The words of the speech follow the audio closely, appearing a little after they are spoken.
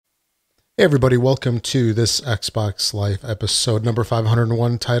Hey everybody, welcome to this Xbox Live episode number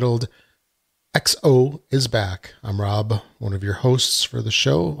 501 titled XO is Back. I'm Rob, one of your hosts for the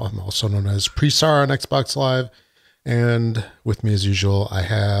show. I'm also known as Presar on Xbox Live. And with me as usual, I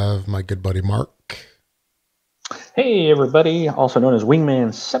have my good buddy Mark. Hey everybody, also known as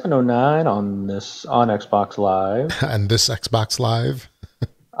Wingman 709 on Xbox Live. And this Xbox Live.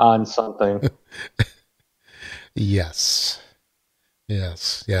 On something. Yes.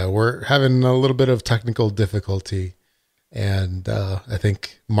 Yeah, we're having a little bit of technical difficulty. And I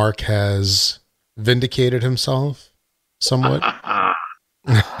think Mark has vindicated himself somewhat.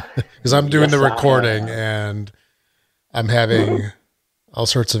 Because I'm doing the recording and I'm having all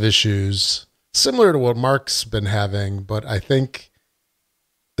sorts of issues similar to what Mark's been having, but I think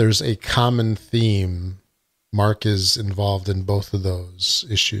there's a common theme. Mark is involved in both of those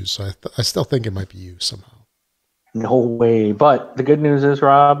issues, so I still think it might be you somehow. No way. But the good news is,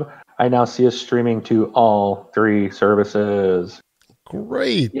 Rob, I now see us streaming to all three services.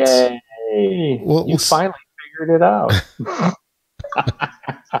 Great. Yay. Well, you finally figured it out.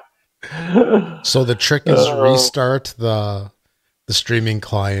 So the trick is restart the streaming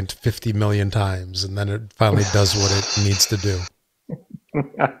client 50 million times, and then it finally does what it needs to do.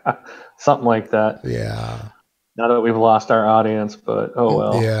 Something like that. Yeah. Now that we've lost our audience, but oh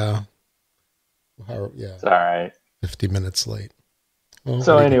well. Yeah. It's all right. 50 minutes late. Well,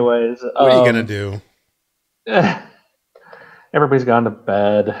 so anyways. What are you going to do? Everybody's gone to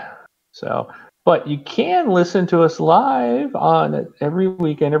bed. So, but you can listen to us live on every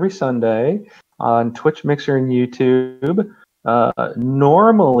weekend, every Sunday on Twitch, Mixer, and YouTube.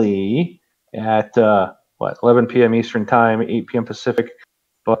 Normally at 11 p.m. Eastern Time, 8 p.m. Pacific.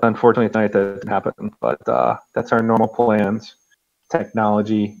 But unfortunately tonight that didn't happen. But that's our normal plans.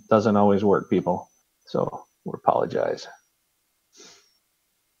 Technology doesn't always work, people. So we apologize.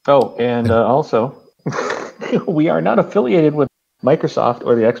 Oh, and also, we are not affiliated with Microsoft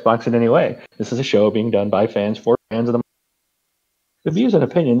or the Xbox in any way. This is a show being done by fans for fans of the. The views and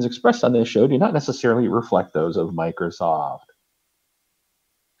opinions expressed on this show do not necessarily reflect those of Microsoft.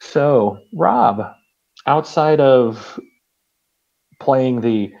 So, Rob, outside of playing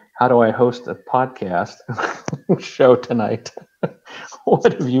the How Do I Host a Podcast show tonight,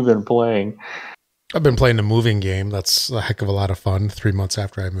 what have you been playing? I've been playing a moving game. That's a heck of a lot of fun 3 months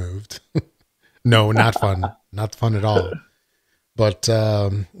after I moved. No, not fun. Not fun at all. But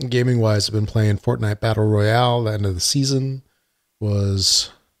gaming-wise, I've been playing Fortnite Battle Royale. The end of the season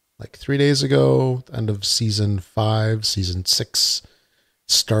was like 3 days ago. The end of Season 5. Season 6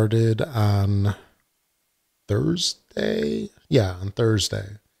 started on Thursday. Yeah, on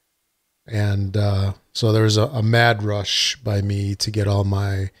Thursday. And so there was a mad rush by me to get all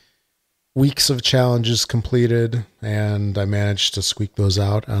my weeks of challenges completed, and I managed to squeak those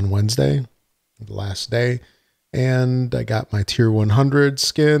out on Wednesday, the last day, and I got my tier 100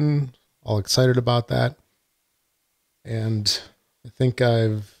 skin, all excited about that, and I think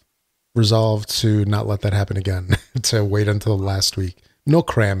I've resolved to not let that happen again, to wait until the last week. No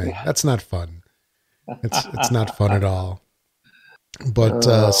cramming. That's not fun. It's not fun at all. But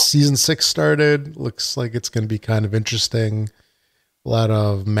Season 6 started. Looks like it's going to be kind of interesting. A lot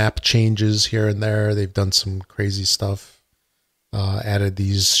of map changes here and there. They've done some crazy stuff. Added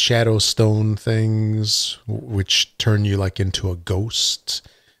these shadow stone things, which turn you like into a ghost.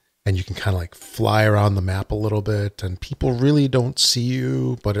 And you can kind of like fly around the map a little bit. And people really don't see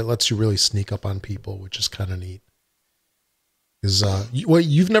you, but it lets you really sneak up on people, which is kind of neat.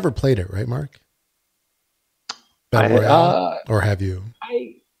 You've never played it, right, Mark? Battle Royale? Or have you?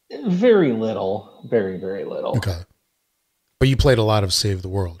 Very little. Very, very little. Okay. But you played a lot of Save the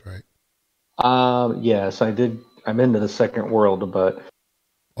World, right? Yes, I did. I'm into the second world, but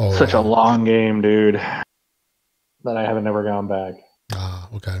such a long game, dude, that I haven't never gone back.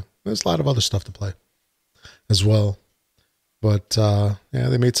 Okay. There's a lot of other stuff to play as well. But, yeah,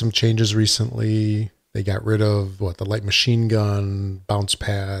 they made some changes recently. They got rid of, the light machine gun, bounce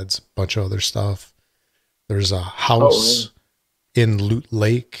pads, a bunch of other stuff. There's a house in Loot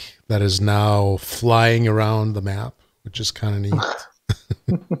Lake that is now flying around the map, which is kind of neat.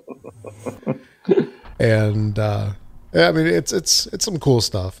 And I mean, it's some cool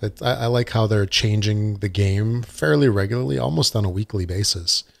stuff. I like how they're changing the game fairly regularly, almost on a weekly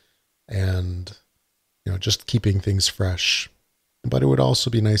basis, and just keeping things fresh. But it would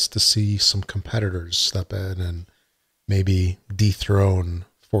also be nice to see some competitors step in and maybe dethrone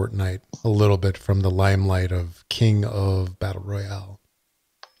Fortnite a little bit from the limelight of King of Battle Royale.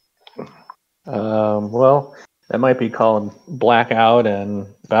 Well, that might be called Blackout and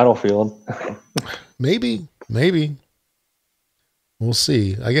Battlefield. Maybe. We'll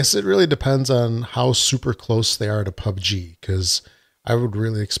see. I guess it really depends on how super close they are to PUBG, because I would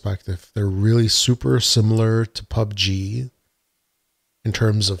really expect if they're really super similar to PUBG in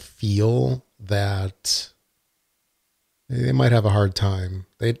terms of feel, that they might have a hard time.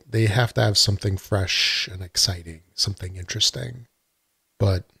 They have to have something fresh and exciting, something interesting.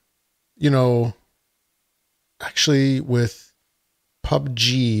 But, you know, actually with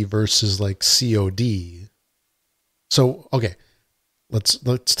PUBG versus like COD. So, okay,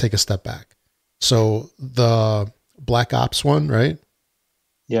 let's take a step back. So the Black Ops one, right?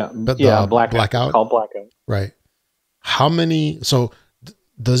 Yeah, But yeah, the Blackout. It's Blackout, called Blackout. right? How many? So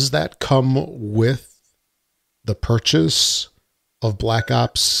does that come with the purchase of Black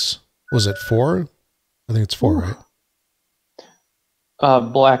Ops? Was it 4? I think it's 4, Ooh. right?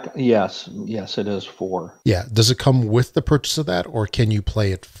 Yes, it is 4. Yeah. Does it come with the purchase of that, or can you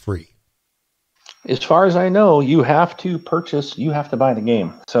play it free? As far as I know, you have to purchase, you have to buy the game.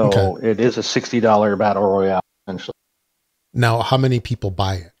 Okay. So it is a $60 battle royale, essentially. Now, how many people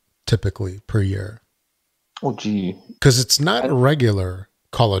buy it typically per year? Oh, gee. Because it's not I, a regular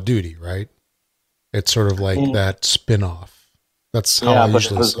Call of Duty, right? It's sort of like that spin off. That's how I yeah, but it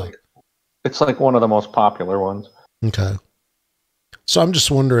usually was saw it. like, it's like one of the most popular ones. Okay. So I'm just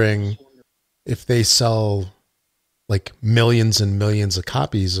wondering if they sell like millions and millions of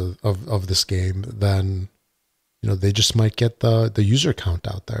copies of this game, then, they just might get the user count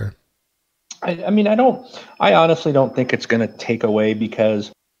out there. I mean, I honestly don't think it's going to take away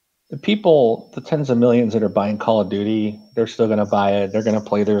because the tens of millions that are buying Call of Duty, they're still going to buy it. They're going to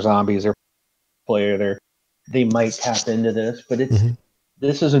play their zombies, their player, they might tap into this, but Hmm.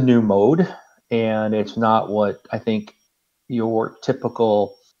 this is a new mode, and it's not what I think your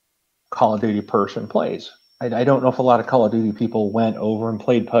typical Call of Duty person plays. I don't know if a lot of Call of Duty people went over and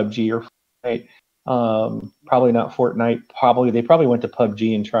played PUBG or Fortnite. Probably not Fortnite. They probably went to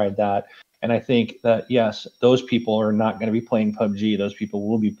PUBG and tried that. And I think that yes, those people are not going to be playing PUBG. Those people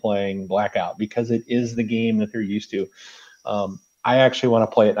will be playing Blackout because it is the game that they're used to. I actually want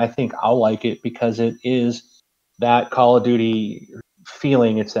to play it. I think I'll like it because it is that Call of Duty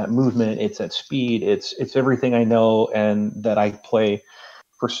feeling. It's that movement. It's that speed. It's everything I know and that I play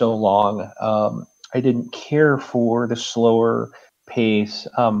for so long. I didn't care for the slower pace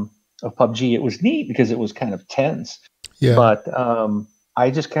of PUBG. It was neat because it was kind of tense, Yeah. but I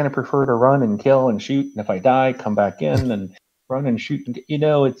just kind of prefer to run and kill and shoot. And if I die, come back in and run and shoot. And,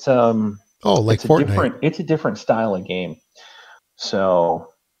 Oh, like Fortnite. it's a different style of game. So,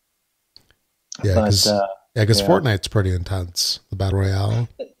 Yeah, but because yeah. Fortnite's pretty intense. The battle royale.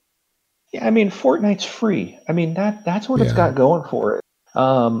 Yeah, I mean, Fortnite's free. I mean, that's what it's Yeah. got going for it.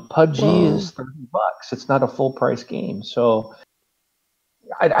 PUBG is Well, $30. It's not a full price game. So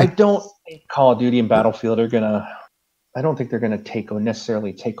I don't think Call of Duty and Battlefield are gonna. I don't think they're gonna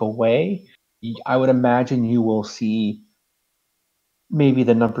necessarily take away. I would imagine you will see maybe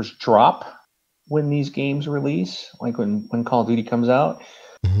the numbers drop when these games release, like when Call of Duty comes out.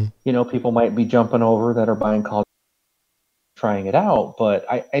 mhm. People might be jumping over that are buying Call of Duty, trying it out, but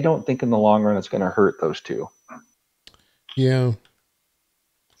I don't think in the long run it's going to hurt those two. Yeah.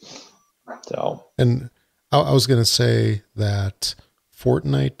 So And I was going to say that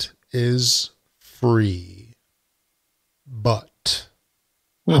Fortnite is free, but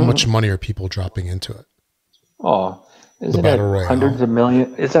how much mm-hmm. money are people dropping into it? Oh, The isn't battle it hundreds royale. of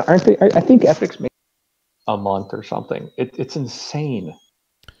millions? Aren't they? I think Epic's making a month or something. It's insane.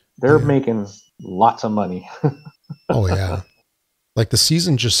 They're Yeah. making lots of money. Oh yeah. Like the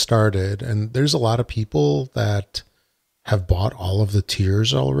season just started and there's a lot of people that have bought all of the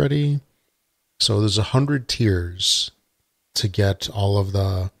tiers already. So there's 100 tiers to get all of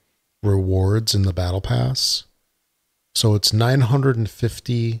the rewards in the battle pass. So it's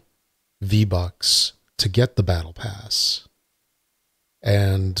 950 V-Bucks to get the battle pass.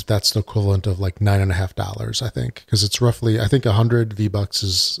 And that's the equivalent of like $9.50, I think. Because it's roughly, I think 100 V-Bucks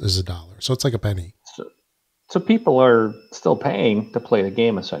is a dollar. So it's like a penny. So people are still paying to play the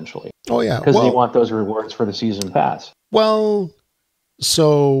game essentially Oh yeah. because they want those rewards for the season pass. Well,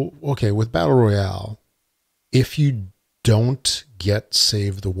 so okay, with Battle Royale, if you don't get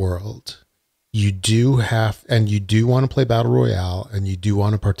Save the World, you do want to play Battle Royale and you do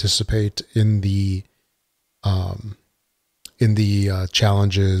want to participate in the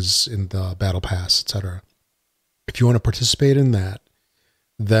challenges, in the battle pass, etc. If you want to participate in that,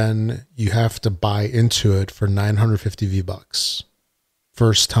 then you have to buy into it for 950 V-Bucks.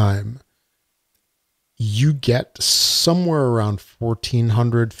 First time. You get somewhere around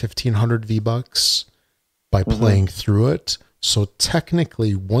 1,400, 1,500 V-Bucks by playing through it. So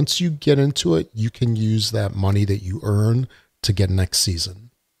technically, once you get into it, you can use that money that you earn to get next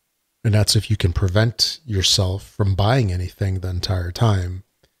season. And that's if you can prevent yourself from buying anything the entire time.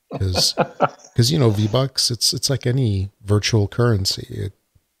 Because V-Bucks, it's like any virtual currency.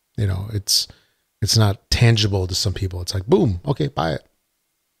 It's not tangible to some people. It's like, boom, okay, buy it.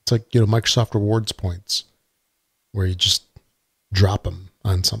 It's like, Microsoft rewards points where you just drop them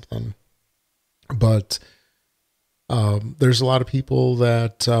on something. But there's a lot of people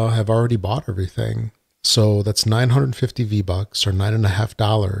that have already bought everything. So that's 950 V-Bucks or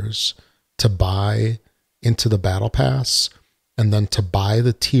 $9.50 to buy into the battle pass. And then to buy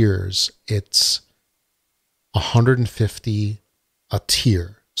the tiers, it's $150 a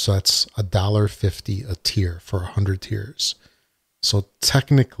tier. So that's $1.50 a tier for 100 tiers. So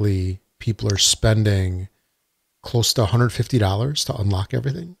technically, people are spending close to $150 to unlock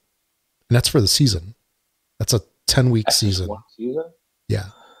everything. And that's for the season. That's a 10-week season. One season? Yeah.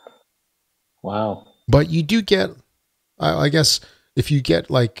 Wow. But you do get, I guess, if you get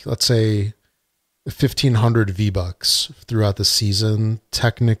like, let's say, 1,500 V-Bucks throughout the season,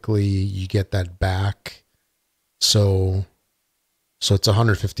 technically you get that back. So it's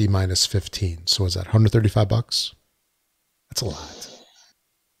 150 minus 15. So is that $135? That's a lot.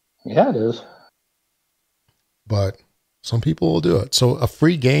 Yeah, it is. But some people will do it. So a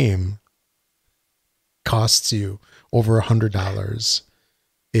free game costs you over $100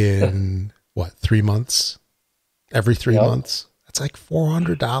 in 3 months? Every 3 months? That's like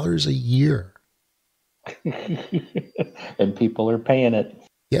 $400 a year. And people are paying it.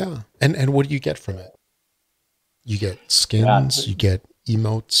 Yeah. And what do you get from it? You get skins, you get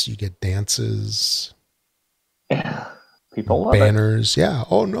emotes, you get dances. Yeah. People love banners. Yeah.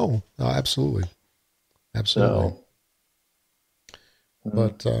 Oh no. Absolutely. Absolutely.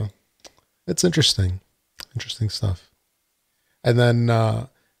 But it's interesting. Interesting stuff. And then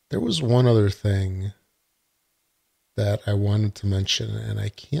there was one other thing that I wanted to mention, and I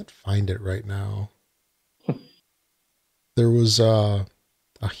can't find it right now. There was a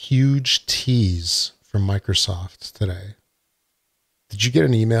huge tease from Microsoft today. Did you get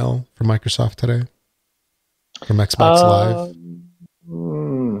an email from Microsoft today? From Xbox Live?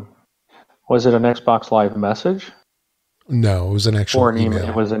 Was it an Xbox Live message? No, it was an actual email.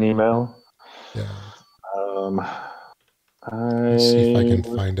 It was an email? Yeah. Let's see if I can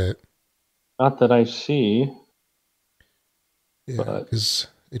find it. Not that I see. Yeah, because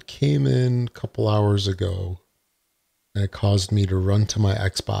it came in a couple hours ago, and it caused me to run to my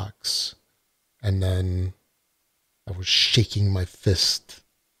Xbox, and then I was shaking my fist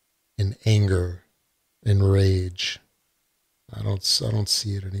in anger, in rage. I don't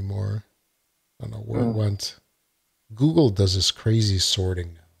see it anymore. I don't know where it went. Google does this crazy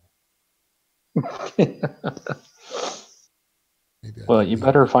sorting now. Well, you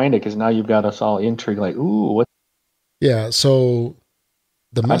better find it, because now you've got us all intrigued. Like, ooh, what? Yeah. So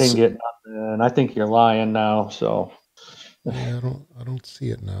I didn't get nothing. I think you're lying now. So yeah, I don't see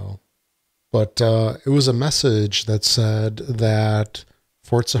it now. But it was a message that said that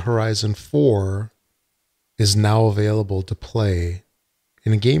Forza Horizon 4 is now available to play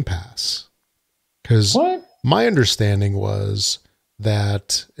in a Game Pass. Because my understanding was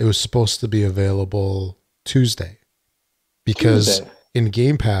that it was supposed to be available Tuesday. Because in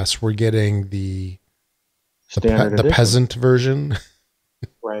Game Pass, we're getting the peasant version.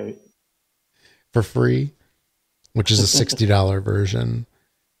 Right. For free, which is a $60 version.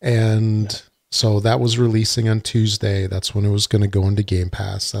 And so that was releasing on Tuesday. That's when it was going to go into Game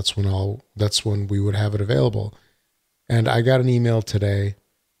Pass. That's when we would have it available. And I got an email today,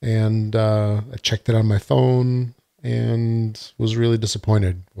 and I checked it on my phone and was really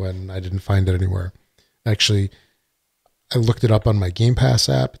disappointed when I didn't find it anywhere. Actually, I looked it up on my Game Pass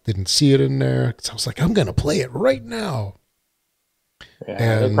app, didn't see it in there. So I was like, I'm going to play it right now.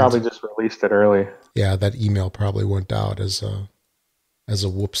 Yeah, they probably just released it early. Yeah, that email probably went out as a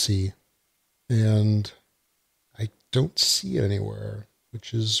whoopsie, and I don't see it anywhere,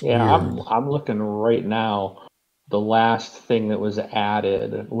 which is weird. I'm looking right now. The last thing that was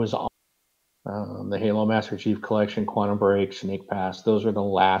added was on the Halo Master Chief Collection, Quantum Break, Snake Pass. Those are the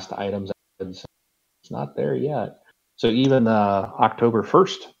last items added. It's not there yet. So even the October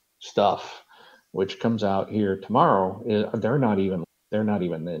 1st stuff, which comes out here tomorrow, they're not even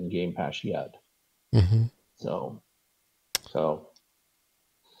in Game Pass yet. Mm-hmm. So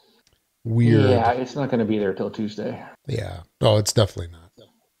weird. Yeah, it's not going to be there till Tuesday. Yeah. Oh, it's definitely not.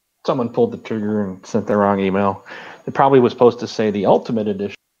 Someone pulled the trigger and sent the wrong email. It probably was supposed to say the Ultimate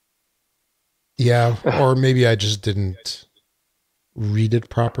Edition. Yeah, or maybe I just didn't read it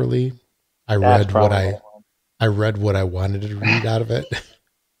properly. I read what I wanted to read out of it.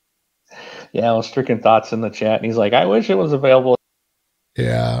 Yeah, well, stricken thoughts in the chat, and he's like, I wish it was available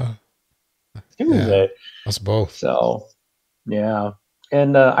Yeah. Yeah. Tuesday. Us both. So yeah,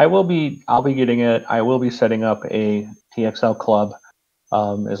 and I'll be getting it. I will be setting up a TXL club.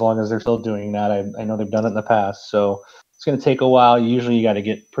 As long as they're still doing that, I know they've done it in the past, so it's going to take a while. Usually, you got to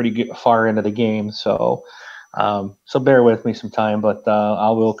get pretty far into the game, so so bear with me some time. But I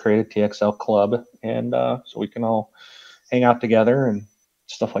will create a TXL club, and so we can all hang out together and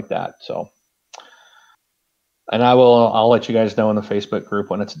stuff like that. So, and I'll let you guys know in the Facebook group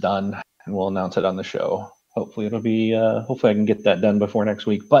when it's done, and we'll announce it on the show. Hopefully, it'll be hopefully I can get that done before next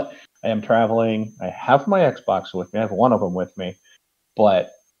week. But I am traveling. I have my Xbox with me. I have one of them with me,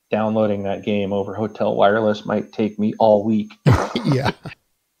 but downloading that game over Hotel Wireless might take me all week. Yeah.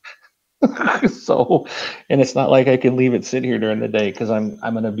 So, and it's not like I can leave it sit here during the day because I'm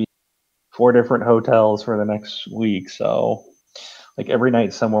going to be 4 different hotels for the next week. So, like every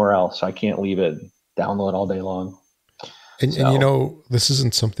night somewhere else. So I can't leave it download all day long. And So this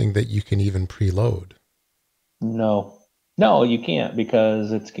isn't something that you can even preload. no, you can't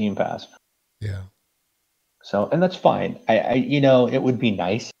because it's Game Pass. Yeah. So, and that's fine. It would be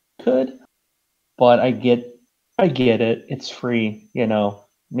nice if you could, but I get it. It's free.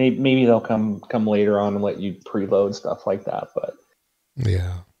 Maybe they'll come later on and let you preload stuff like that. But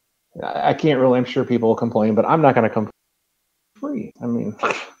Yeah. I can't really. I'm sure people will complain, but I'm not going to come free. I mean,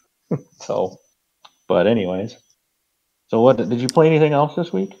 so. But anyways, so what did you play anything else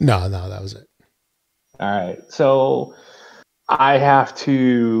this week? No, that was it. All right, so I have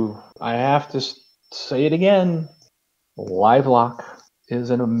to say it again. Livelock is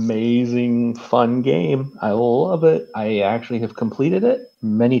an amazing, fun game. I love it. I actually have completed it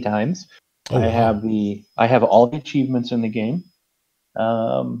many times. Oh wow. I have all the achievements in the game.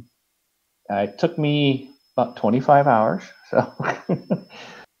 Um, it took me about 25 hours. So,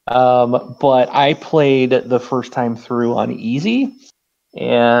 but I played the first time through on easy,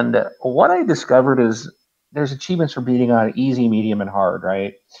 and what I discovered is there's achievements for beating on easy, medium, and hard,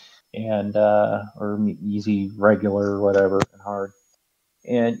 right? And or easy, regular, whatever, and hard.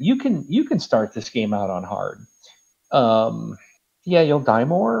 And you can start this game out on hard. Um, yeah, you'll die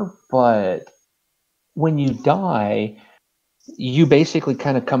more, but when you die, you basically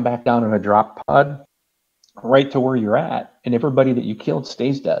kind of come back down in a drop pod right to where you're at, and everybody that you killed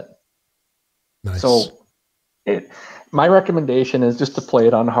stays dead. Nice. So it, my recommendation is just to play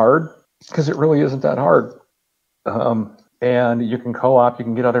it on hard because it really isn't that hard. And you can co-op, you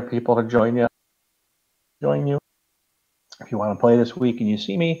can get other people to join you. If you want to play this week and you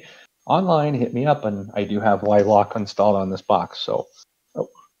see me online, hit me up, and I do have Livelock installed on this box, so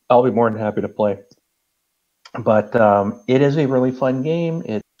I'll be more than happy to play. But it is a really fun game.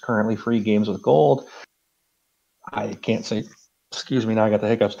 It's currently free games with gold. I can't say, excuse me, now I got the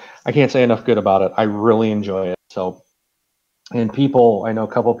hiccups. I can't say enough good about it. I really enjoy it. So, and I know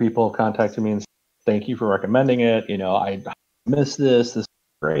a couple people contacted me and said, thank you for recommending it. I missed this. This is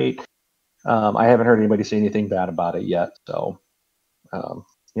great. I haven't heard anybody say anything bad about it yet. So,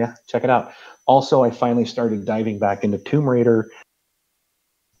 yeah, check it out. Also, I finally started diving back into Tomb Raider.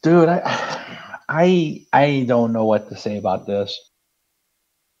 Dude, I don't know what to say about this.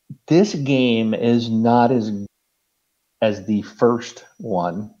 This game is not as the first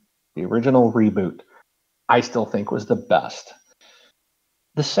one, the original reboot. I still think was the best.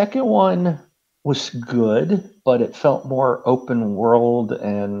 The second one was good, but it felt more open world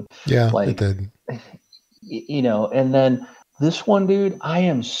and Yeah, it like did. and then this one, dude, I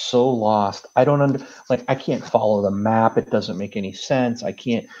am so lost. I don't like I can't follow the map. It doesn't make any sense.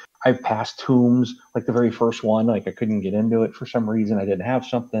 I've passed tombs, like the very first one, like I couldn't get into it for some reason. I didn't have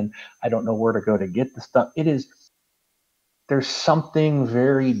something. I don't know where to go to get the stuff. There's something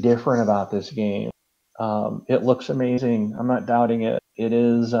very different about this game. It looks amazing. I'm not doubting it. It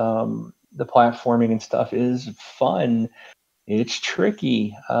is the platforming and stuff is fun. It's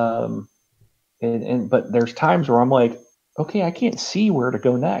tricky. But there's times where I'm like, okay, I can't see where to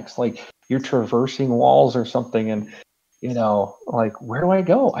go next. Like you're traversing walls or something, and like where do I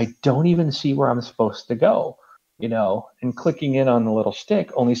go? I don't even see where I'm supposed to go. And clicking in on the little stick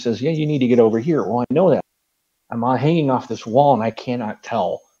only says, yeah, you need to get over here. Well, I know that. I'm hanging off this wall and I cannot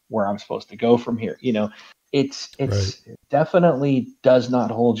tell where I'm supposed to go from here. Right. It definitely does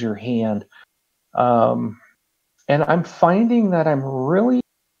not hold your hand. Um, and I'm finding that I'm really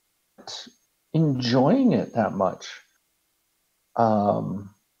enjoying it that much. I'm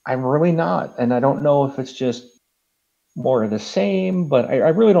really not. And I don't know if it's just more of the same, but I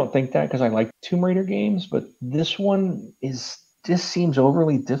really don't think that because I like Tomb Raider games, but this one just seems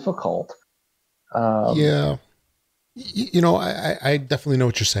overly difficult. Um, Yeah. I definitely know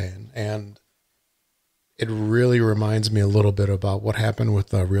what you're saying. And it really reminds me a little bit about what happened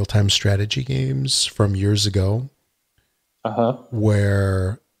with real-time strategy games from years ago, Uh huh.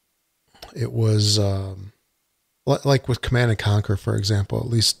 where it was like with Command and Conquer, for example. At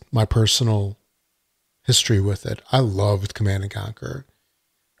least my personal history with it, I loved Command and Conquer,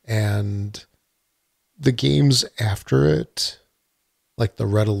 and the games after it, like the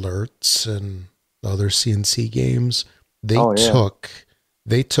Red Alerts and the other CNC games, they Oh yeah. took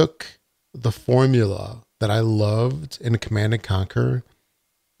they took the formula that I loved in Command and Conquer,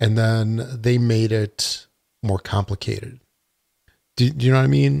 and then they made it more complicated. Do you know what I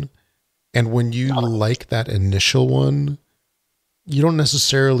mean? And when you like that initial one, you don't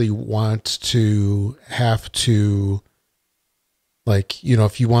necessarily want to have to, like,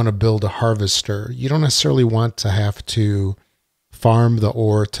 if you want to build a harvester, you don't necessarily want to have to farm the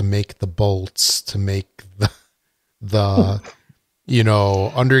ore to make the bolts, to make the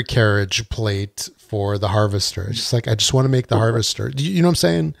undercarriage plate for the harvester. It's just like, I just want to make the harvester. You know what I'm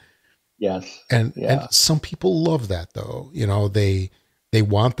saying? Yes. And Yeah. some people love that though. They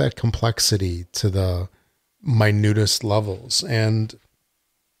want that complexity to the minutest levels. And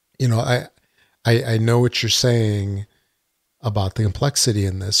I know what you're saying about the complexity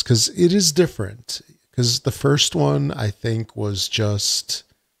in this, because it is different. Because the first one I think was just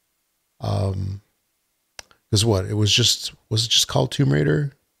because what it was it just called Tomb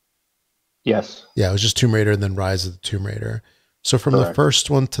Raider? Yes. Yeah, it was just Tomb Raider and then Rise of the Tomb Raider. So from the Correct. first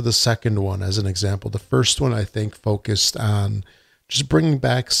one to the second one, as an example, the first one I think focused on just bringing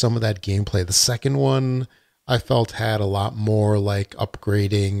back some of that gameplay. The second one I felt had a lot more like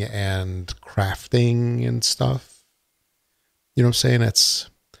upgrading and crafting and stuff. You know what I'm saying?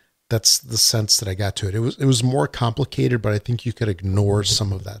 That's the sense that I got to it. It was more complicated, but I think you could ignore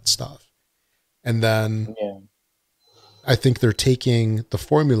some of that stuff. And then Yeah. I think they're taking the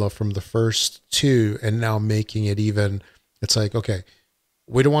formula from the first two and now making it even. It's like, okay,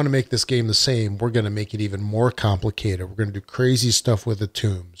 we don't want to make this game the same. We're going to make it even more complicated. We're going to do crazy stuff with the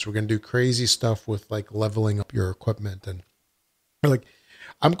tombs. We're going to do crazy stuff with like leveling up your equipment. And like,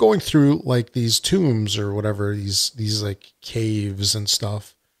 I'm going through like these tombs or whatever, these like caves and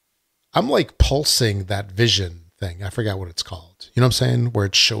stuff. I'm like pulsing that vision thing. I forgot what it's called. You know what I'm saying? Where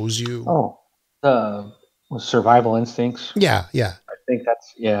it shows you. Oh, the with survival instincts. Yeah, yeah. I think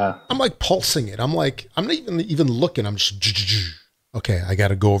that's yeah. I'm like pulsing it. I'm like, I'm not even looking. I'm just, okay, I got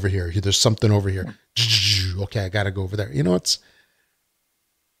to go over here. There's something over here. Okay, I got to go over there. It's,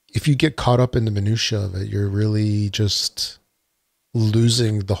 if you get caught up in the minutia of it, you're really just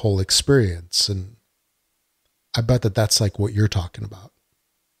losing the whole experience. And I bet that that's like what you're talking about.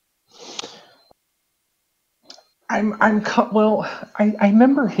 Well. I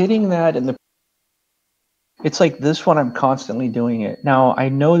remember hitting that in the. It's like this one. I'm constantly doing it now. I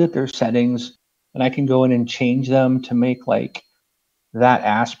know that there's settings, and I can go in and change them to make like that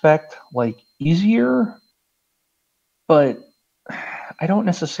aspect like easier, but I don't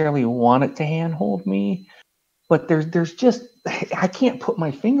necessarily want it to handhold me. But there's just I can't put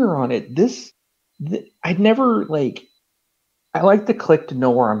my finger on it. I'd never like I like to click to know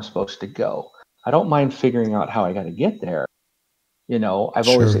where I'm supposed to go. I don't mind figuring out how I got to get there. I've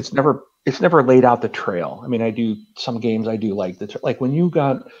always Sure. it's never laid out the trail. I mean, I do some games I do like like when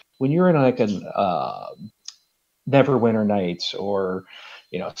you're in like an Neverwinter Nights or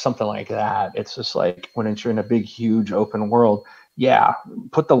something like that. It's just like when you're in a big, huge open world. Yeah,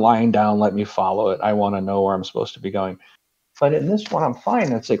 put the line down, let me follow it. I want to know where I'm supposed to be going. But in this one, I'm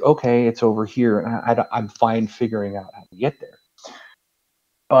fine. It's like, okay, it's over here, and I'm fine figuring out how to get there.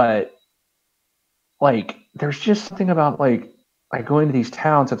 But like, there's just something about like going to these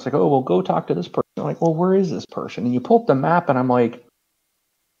towns. It's like, oh, well, go talk to this person. I'm like, well, where is this person? And you pull up the map, and I'm like,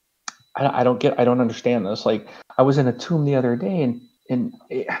 I don't understand this. Like, I was in a tomb the other day,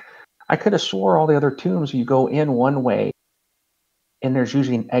 I could have swore all the other tombs you go in one way, and there's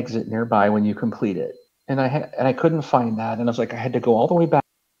usually an exit nearby when you complete it. And I couldn't find that, and I was like, I had to go all the way back.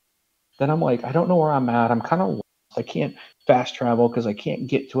 Then I'm like, I don't know where I'm at. I'm kind of lost. I can't fast travel because I can't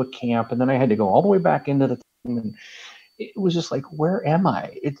get to a camp. And then I had to go all the way back into the thing. And it was just like, where am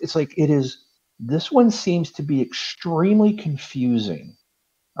I? It's like it is. This one seems to be extremely confusing.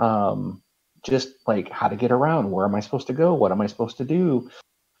 Um, just like how to get around. Where am I supposed to go? What am I supposed to do?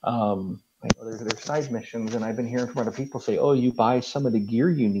 I know there's side missions, and I've been hearing from other people say, "Oh, you buy some of the gear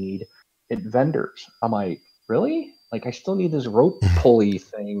you need at vendors." I'm like, really? Like, I still need this rope pulley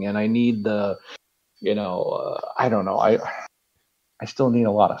thing, and I need I don't know. I still need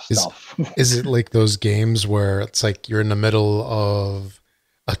a lot of Is stuff. is it like those games where it's like you're in the middle of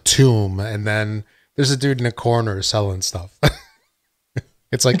a tomb and then there's a dude in a corner selling stuff?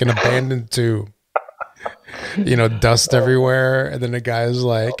 It's like an abandoned tomb. dust everywhere. And then the guy's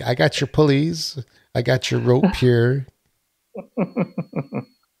like, I got your pulleys. I got your rope here.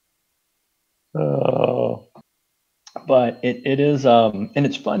 Oh, but it is and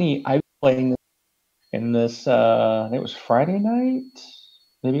it's funny. I was playing in this it was Friday night,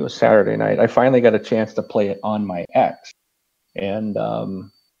 maybe it was Saturday night. I finally got a chance to play it on my X, and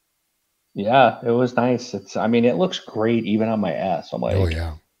yeah, it was nice. I mean, it looks great even on my S. I'm Oh, like,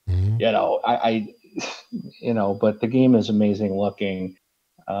 yeah. Hmm. I but the game is amazing looking.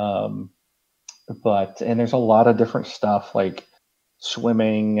 Um, but and there's a lot of different stuff like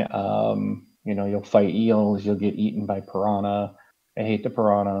swimming. You'll fight eels, you'll get eaten by piranha. I hate the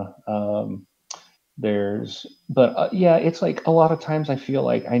piranha. But yeah, it's like a lot of times I feel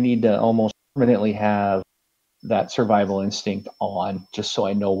like I need to almost permanently have that survival instinct on just so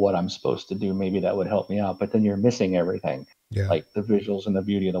I know what I'm supposed to do. Maybe that would help me out. But then you're missing everything, Yeah. like the visuals and the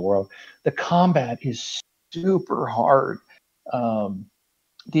beauty of the world. The combat is super hard. Um,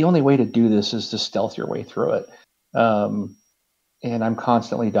 the only way to do this is to stealth your way through it. Um, and I'm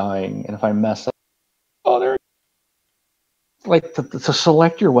constantly dying. And if I mess up, oh, there, like to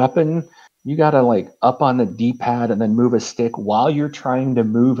select your weapon, you got to like up on the D-pad and then move a stick while you're trying to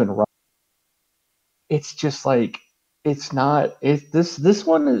move and run. It's just like it's not. This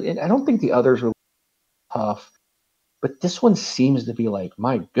one. I don't think the others were tough, but this one seems to be like,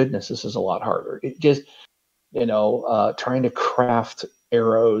 my goodness, this is a lot harder. It just trying to craft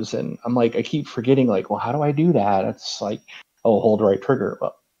arrows, and I'm like, I keep forgetting, like, well, how do I do that? It's like, oh, hold right trigger.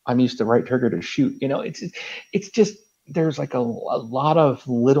 Well, I'm used to right trigger to shoot. It's just there's like a lot of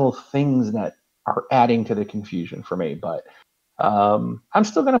little things that are adding to the confusion for me, but I'm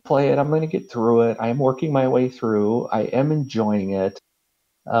still going to play it. I'm going to get through it. I am working my way through. I am enjoying it.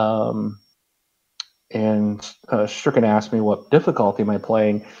 Um, and Stricken asked me what difficulty am I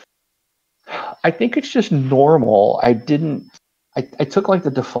playing. I think it's just normal. I took like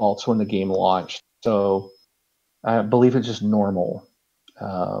the defaults when the game launched, so I believe it's just normal.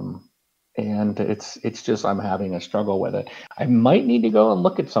 Um, and it's just I'm having a struggle with it. I might need to go and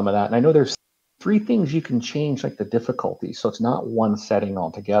look at some of that. And I know there's three things you can change, like the difficulty, so it's not one setting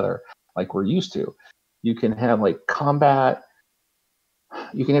altogether like we're used to. You can have like combat.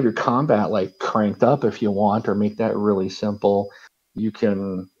 You can have your combat like cranked up if you want, or make that really simple. You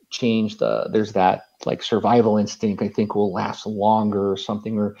can change there's that like survival instinct I think will last longer or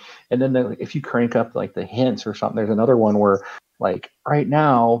something, or and then if you crank up like the hints or something, there's another one where like right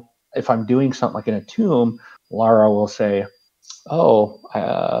now if I'm doing something like in a tomb, Lara will say, oh,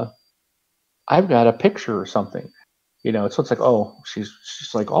 I've got a picture or something. So it's like, oh, she's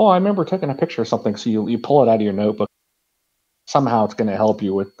like, oh, I remember taking a picture of something. So you pull it out of your notebook. Somehow it's going to help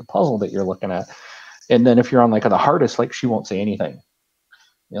you with the puzzle that you're looking at. And then if you're on like the hardest, like she won't say anything.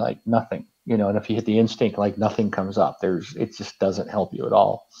 You're like nothing. And if you hit the instinct, like nothing comes up. It just doesn't help you at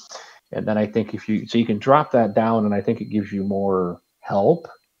all. And then I think you can drop that down, and I think it gives you more help.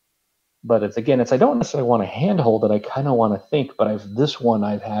 But I don't necessarily want to handhold it. I kind of want to think. But I've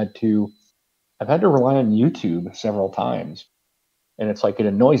had to rely on YouTube several times, and it's like it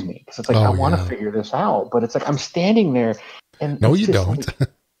annoys me because it's like I Oh, want to yeah. figure this out, but it's like I'm standing there, and No, it's you just don't. like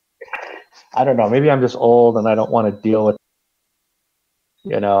I don't know. Maybe I'm just old and I don't want to deal with,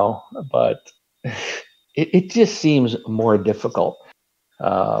 but it just seems more difficult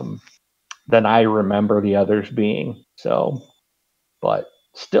um, than I remember the others being. So, but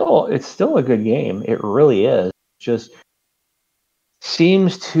still, it's still a good game. It really is. Just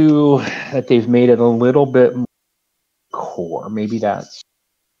seems that they've made it a little bit more core. Maybe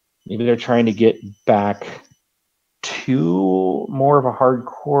they're trying to get back to more of a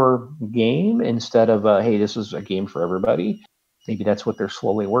hardcore game instead of hey, this is a game for everybody. Maybe that's what they're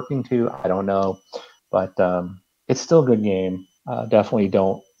slowly working to. I don't know, but it's still a good game. Definitely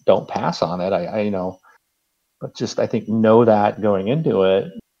don't pass on it. But just I think know that going into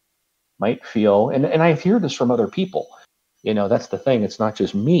it might feel, and I hear this from other people. That's the thing. It's not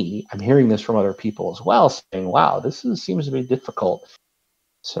just me. I'm hearing this from other people as well, saying, "Wow, seems to be difficult."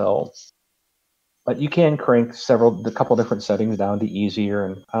 So but you can crank a couple different settings down to easier,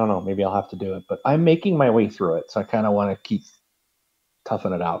 and I don't know, maybe I'll have to do it. But I'm making my way through it, so I kind of want to keep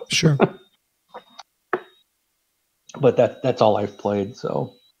toughing it out. Sure. But that's all I've played.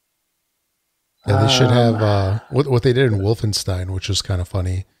 So Yeah, they should um, have what they did in Wolfenstein, which was kind of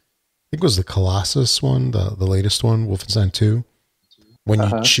funny. I think it was the Colossus one, the latest one, Wolfenstein 2. When you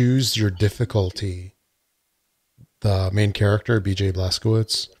uh-huh. choose your difficulty, the main character, BJ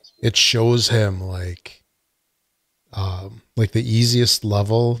Blazkowicz, it shows him like the easiest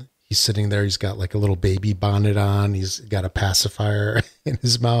level. He's sitting there, he's got like a little baby bonnet on, he's got a pacifier in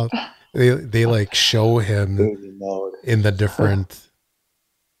his mouth. they like show him Baby mode. in the different,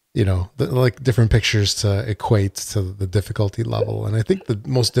 like different pictures to equate to the difficulty level. And I think the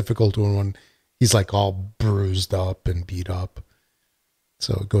most difficult one when he's like all bruised up and beat up.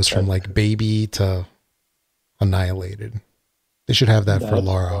 So it goes from That, like baby to annihilated. They should have that for that's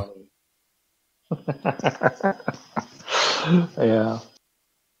Laura. funny. Yeah.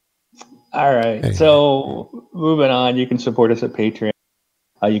 All right. Anyway, So moving on, you can support us at Patreon.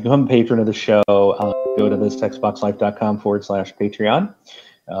 You can become a patron of the show. Go to thisxboxlife.com/Patreon.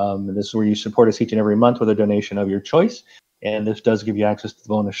 This is where you support us each and every month with a donation of your choice. And this does give you access to the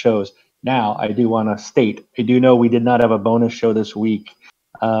bonus shows. Now, I do want to state, I do know we did not have a bonus show this week.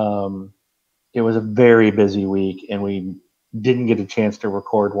 It was a very busy week, and we didn't get a chance to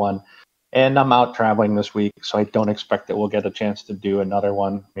record one. And I'm out traveling this week, so I don't expect that we'll get a chance to do another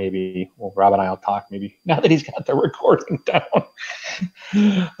one. Maybe, well, Rob and I will talk maybe now that he's got the recording down.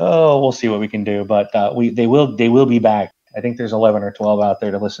 Oh, we'll see what we can do. But they will be back. I think there's 11 or 12 out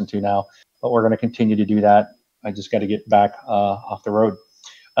there to listen to now, but we're going to continue to do that. I just got to get back off the road.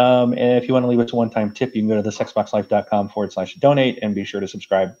 And if you want to leave us a one-time tip, you can go to thesxboxlife.com/donate and be sure to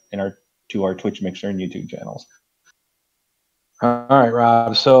subscribe to our Twitch, Mixer, and YouTube channels. All right,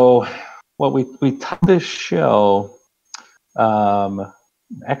 Rob. So what we titled this show,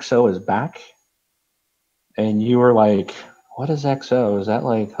 XO is back, and you were like, "What is XO? Is that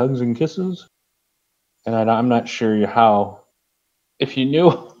like hugs and kisses?" And I'm not sure how, if you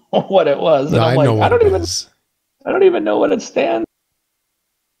knew what it was. And no, I'm I like, know I what it don't even is. know what it stands.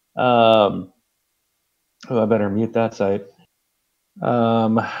 Oh, I better mute that site.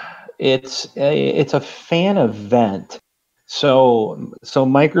 It's a fan event. So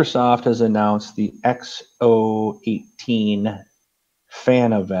Microsoft has announced the XO18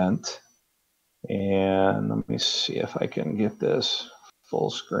 fan event, and let me see if I can get this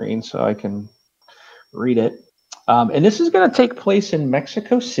full screen so I can read it. And this is going to take place in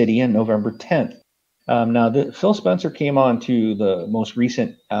Mexico City on November 10th. Now, Phil Spencer came on to the most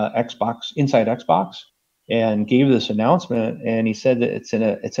recent Xbox Inside Xbox and gave this announcement, and he said that it's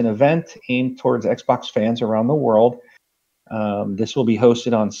an event aimed towards Xbox fans around the world. This will be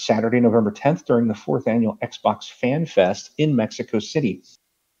hosted on Saturday, November 10th, during the 4th annual Xbox Fan Fest in Mexico City.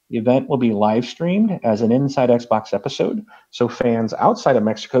 The event will be live streamed as an Inside Xbox episode, so fans outside of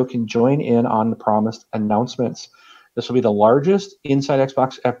Mexico can join in on the promised announcements. This will be the largest Inside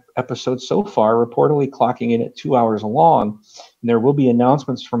Xbox episode so far, reportedly clocking in at 2 hours long. And there will be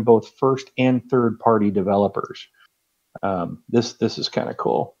announcements from both first and third party developers. This is kind of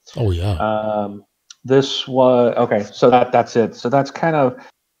cool. Oh yeah. This was okay. So that's it. So that's kind of,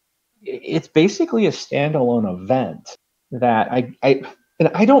 it's basically a standalone event that and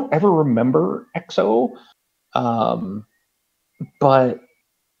I don't ever remember XO, but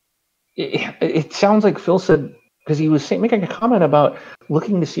it sounds like Phil said, because he was making a comment about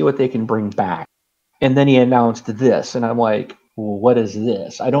looking to see what they can bring back, and then he announced this, and I'm like, well, what is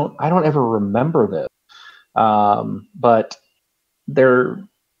this? I don't ever remember this, but they're,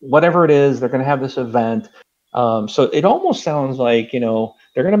 whatever it is, they're going to have this event. So it almost sounds like, they're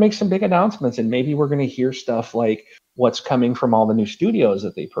going to make some big announcements, and maybe we're going to hear stuff like what's coming from all the new studios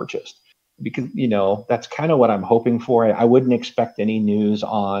that they purchased, because that's kind of what I'm hoping for. I wouldn't expect any news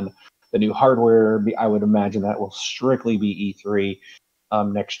on the new hardware. I would imagine that will strictly be E3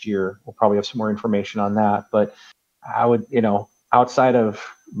 next year. We'll probably have some more information on that, but I would, outside of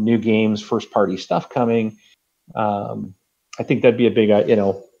new games, first party stuff coming, I think that'd be a big,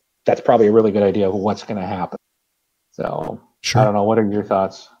 that's probably a really good idea of what's going to happen. So I Sure. don't know. What are your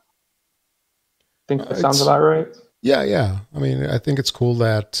thoughts? Think that sounds It's about right? yeah. I mean, I think it's cool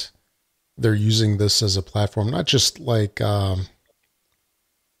that they're using this as a platform, not just like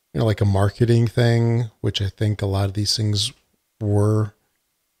like a marketing thing, which I think a lot of these things were,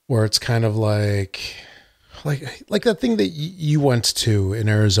 where it's kind of like that thing that you went to in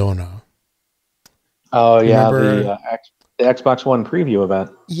Arizona. Oh You yeah, remember? the Xbox One preview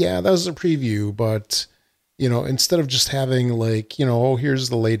event. Yeah, that was a preview, but instead of just having like, oh, here's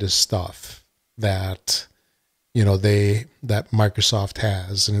the latest stuff that that Microsoft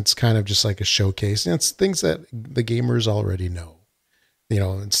has, and it's kind of just like a showcase, and it's things that the gamers already know.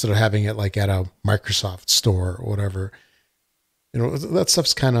 Instead of having it like at a Microsoft store or whatever, that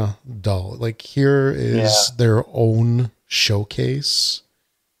stuff's kind of dull. Like here Yeah, is their own showcase,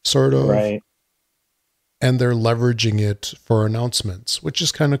 sort of, right. and they're leveraging it for announcements, which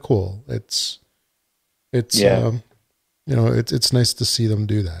is kind of cool. It's Yeah. it's nice to see them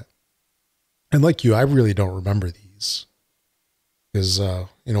do that. And like you, I really don't remember these because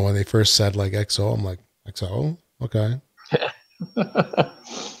when they first said like XO, I'm like XO, okay.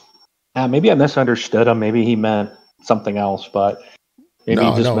 Maybe I misunderstood him. Maybe he meant something else, but maybe he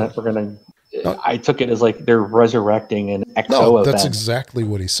No, just no, meant we're gonna. no, I took it as like they're resurrecting an no. XO That's event. exactly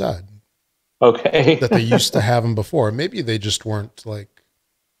what he said. Okay. That they used to have him before. Maybe they just weren't like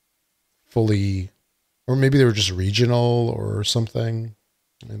fully, or maybe they were just regional or something.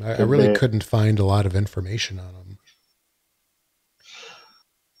 I mean, I Could really be, couldn't find a lot of information on him.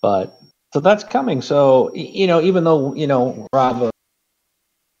 but so that's coming. So even though Rob,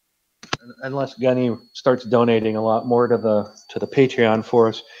 unless Gunny starts donating a lot more to the Patreon for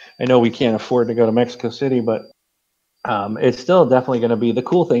us, I know we can't afford to go to Mexico City, but it's still definitely going to be. The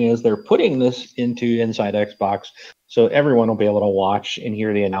cool thing is they're putting this into Inside Xbox, so everyone will be able to watch and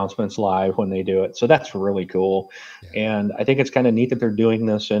hear the announcements live when they do it. So that's really cool, Yeah. and I think it's kind of neat that they're doing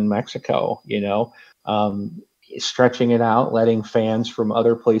this in Mexico. Stretching it out, letting fans from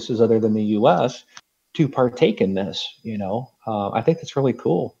other places other than the U.S. to partake in this. I think that's really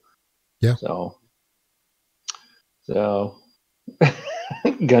cool. Yeah. So, so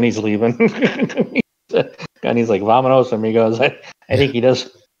Gunny's leaving. Gunny's like, "Vamonos," amigos. I Yeah. think he does.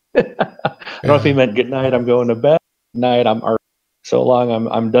 I don't know if he Yeah. meant good night. I'm going to bed. Good night. So long.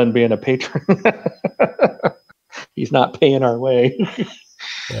 I'm done being a patron. He's not paying our way.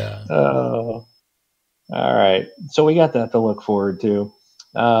 Yeah. Oh, all right. So we got that to look forward to.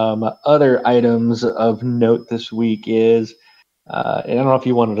 Other items of note this week is, and I don't know if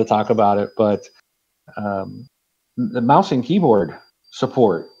you wanted to talk about it, but um, the mouse and keyboard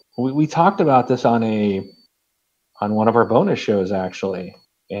support. We talked about this on one of our bonus shows actually,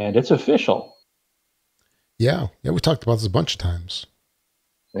 and it's official. Yeah. Yeah. We talked about this a bunch of times.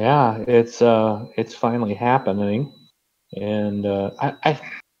 Yeah, it's finally happening, and I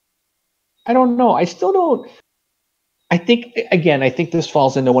don't know. I still don't. I think again, I think this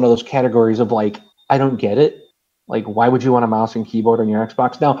falls into one of those categories of like I don't get it. Like, why would you want a mouse and keyboard on your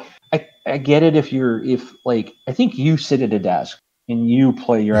Xbox? Now, I get it if like I think you sit at a desk and you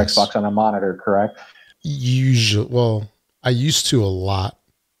play your Yes. Xbox on a monitor, correct? Usually, well, I used to a lot.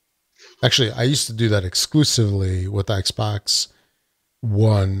 Actually, I used to do that exclusively with Xbox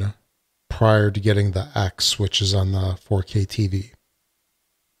One prior to getting the X, which is on the 4K TV.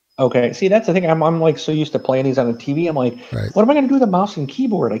 Okay, see that's the thing. I'm like so used to playing these on the TV. I'm like, Right. what am I going to do with a mouse and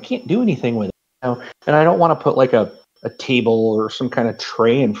keyboard? I can't do anything with it. And I don't want to put like a table or some kind of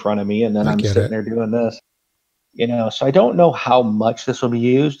tray in front of me, and then I I'm get sitting it. there doing this. So I don't know how much this will be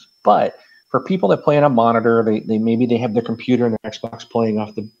used, but for people that play on a monitor, they maybe they have their computer and their Xbox playing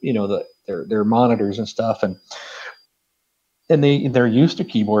off their monitors and stuff, and they're used to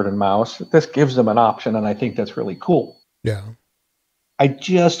keyboard and mouse. This gives them an option, and I think that's really cool. Yeah. I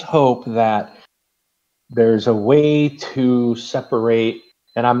just hope that there's a way to separate,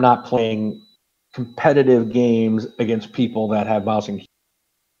 and I'm not playing competitive games against people that have mouse and keyboard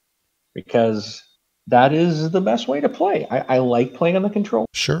because that is the best way to play. I like playing on the control.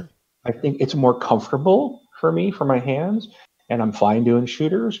 Sure. I think it's more comfortable for me for my hands, and I'm fine doing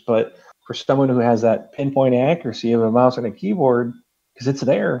shooters. But for someone who has that pinpoint accuracy of a mouse and a keyboard, because it's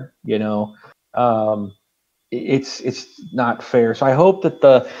there, um, it's not fair. So I hope that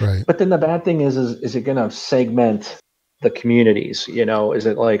Right. but then the bad thing is it going to segment the communities? Is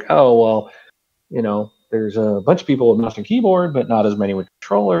it like, oh well, there's a bunch of people with mouse and keyboard, but not as many with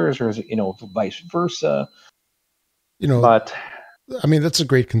controllers, or is it vice versa? You know, But I mean, that's a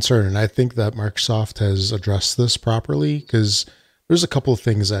great concern. And I think that Microsoft has addressed this properly because there's a couple of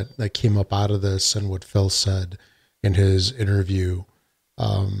things that came up out of this and what Phil said in his interview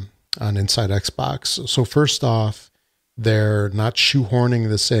on Inside Xbox. So, first off, they're not shoehorning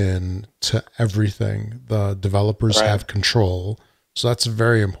this in to everything. The developers right, have control. So, that's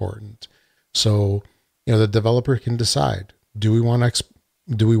very important. So, the developer can decide, do we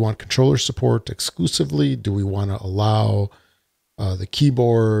want controller support exclusively? Do we want to allow the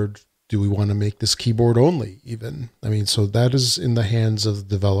keyboard? Do we want to make this keyboard only even? I mean, so that is in the hands of the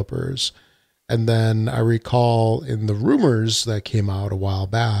developers. And then I recall in the rumors that came out a while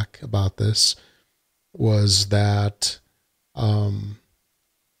back about this was that um,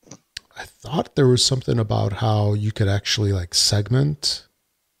 I thought there was something about how you could actually like segment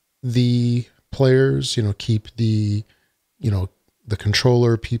the players, keep you know, the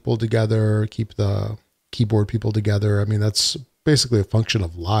controller people together, keep the keyboard people together. I mean, that's basically a function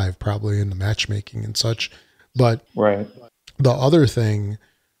of live, probably in the matchmaking and such. But right, the other thing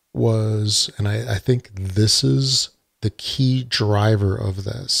was, and I think this is the key driver of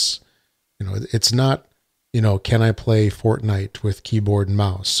this, it's not, can I play Fortnite with keyboard and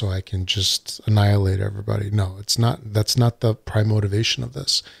mouse so I can just annihilate everybody? No, it's not. That's not the prime motivation of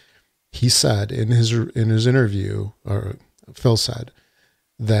this. He said in his interview, or Phil said,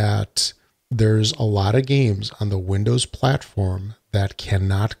 that there's a lot of games on the Windows platform that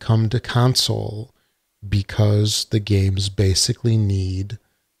cannot come to console because the games basically need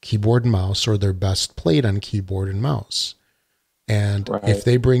keyboard and mouse, or they're best played on keyboard and mouse. And if Right.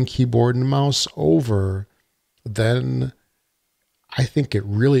 they bring keyboard and mouse over, then I think it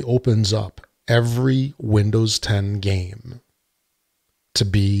really opens up every Windows 10 game to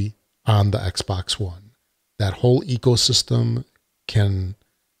be on the Xbox One. That whole ecosystem can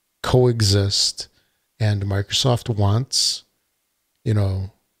coexist, and Microsoft wants,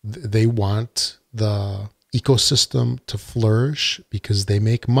 they want the ecosystem to flourish because they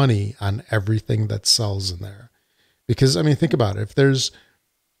make money on everything that sells in there. Because I mean, think about it.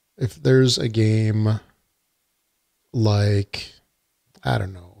 If there's a game like, I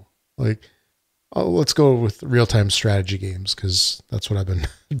don't know, like, oh, let's go with real-time strategy games because that's what I've been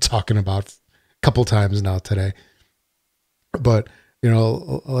talking about a couple times now today. But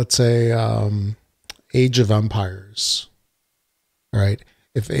let's say Age of Empires. All right,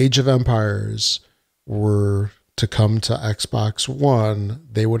 if Age of Empires were to come to Xbox One,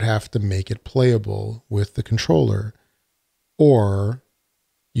 they would have to make it playable with the controller, or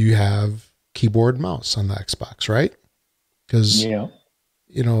you have keyboard and mouse on the Xbox, right? Because Yeah.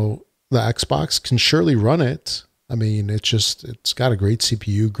 the Xbox can surely run it. I mean, it's got a great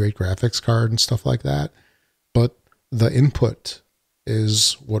CPU, great graphics card and stuff like that. But the input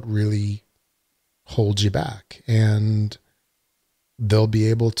is what really holds you back. And they'll be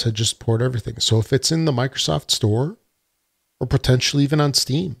able to just port everything. So if it's in the Microsoft Store or potentially even on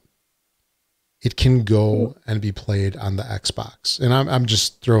Steam, it can go and be played on the Xbox. And I'm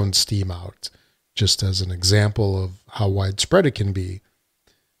just throwing Steam out just as an example of how widespread it can be.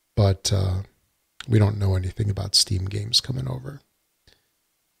 But we don't know anything about Steam games coming over.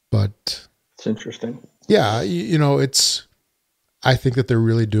 But It's interesting. yeah, I think that they're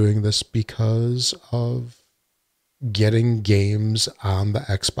really doing this because of getting games on the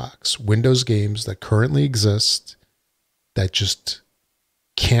Xbox. Windows games that currently exist that just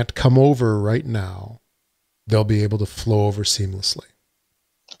can't come over right now, they'll be able to flow over seamlessly.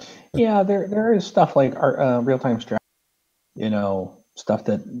 Yeah, there is stuff like real time strategy, stuff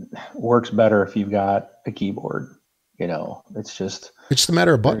that works better if you've got a keyboard. It's just It's just a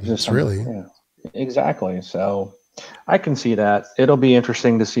matter of there's just buttons, some, really. yeah, exactly. So I can see that. It'll be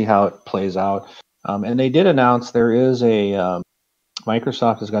interesting to see how it plays out. And they did announce there is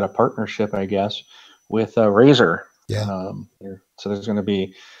Microsoft has got a partnership, I guess, with Razer. Yeah. So there's going to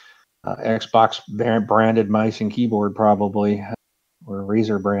be Xbox branded mice and keyboard probably, or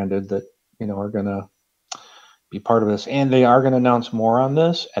Razer branded, that are going to be part of this, and they are going to announce more on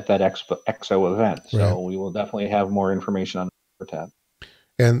this at that EXO event. Right. So we will definitely have more information on that.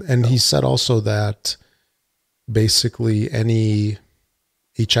 And So, he said also that basically any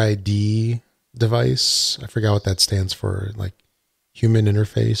HID device, I forgot what that stands for, like human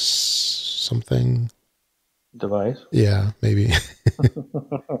interface something. device. Yeah, maybe.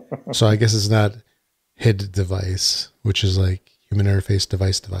 So I guess it's not HID device, which is like human interface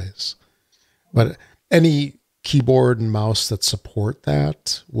device. But any keyboard and mouse that support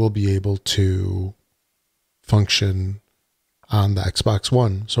that will be able to function on the Xbox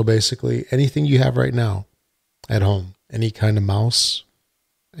One. So basically anything you have right now at home, any kind of mouse,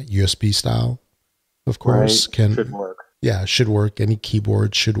 USB style, of course, Right. Should work. Yeah, should work. Any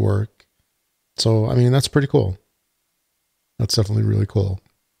keyboard should work. So, I mean, that's pretty cool. That's definitely really cool.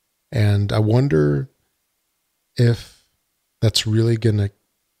 And I wonder if that's really going to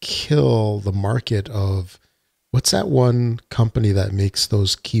kill the market of, what's that one company that makes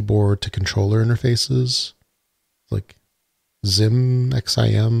those keyboard to controller interfaces? Like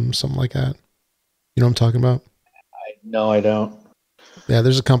XIM, something like that. You know what I'm talking about? No, I don't. Yeah,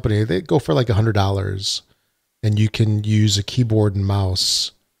 there's a company. They go for like $100, and you can use a keyboard and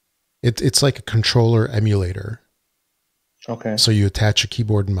mouse. It's like a controller emulator. Okay. So you attach a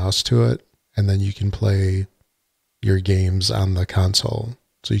keyboard and mouse to it, and then you can play your games on the console.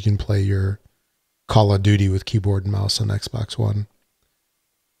 So you can play your Call of Duty with keyboard and mouse on Xbox One.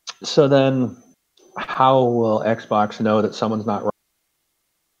 So then, how will Xbox know that someone's not right?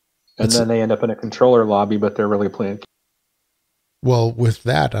 And then they end up in a controller lobby, but they're really playing. Well, with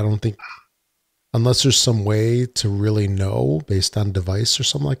that, I don't think, unless there's some way to really know based on device or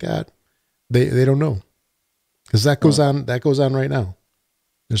something like that, they don't know. Because that goes on right now.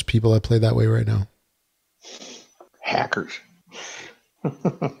 There's people that play that way right now. Hackers.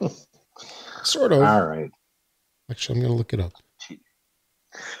 Sort of. All right. Actually, I'm going to look it up.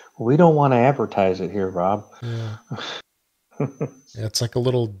 We don't want to advertise it here, Rob. Yeah. Yeah, it's like a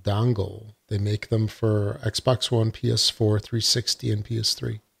little dongle They make them for Xbox One, PS4, 360, and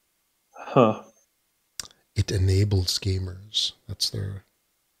PS3. Huh. It enables gamers. That's their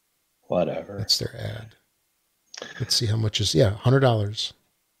Whatever. ad. Let's see how much is $100.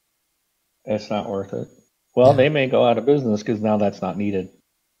 It's not worth it. Well, Yeah. they may go out of business because now that's not needed.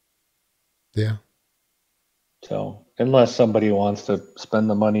 Yeah. So unless somebody wants to spend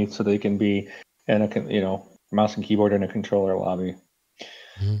the money so they can be in a mouse and keyboard in a controller lobby.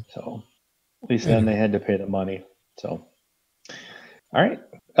 Mm-hmm. So at least then Anyway. they had to pay the money. So all right.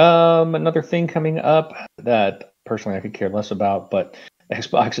 Another thing coming up that personally I could care less about, but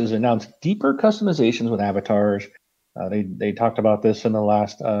Xbox has announced deeper customizations with avatars. They talked about this in the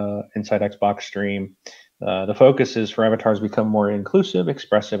last Inside Xbox stream. The focus is for avatars to become more inclusive,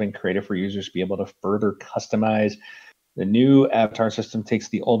 expressive, and creative for users to be able to further customize. The new avatar system takes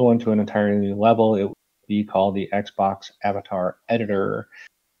the old one to an entirely new level. It will be called the Xbox Avatar Editor.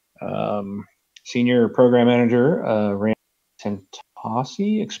 Senior program manager Rand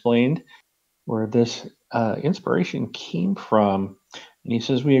Tantossi explained where this inspiration came from. And he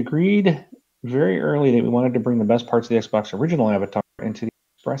says, we agreed very early that we wanted to bring the best parts of the Xbox original avatar into the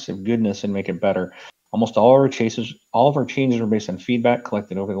expressive goodness and make it better. Almost all of our changes were based on feedback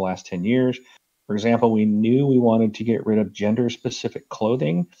collected over the last 10 years. For example, we knew we wanted to get rid of gender-specific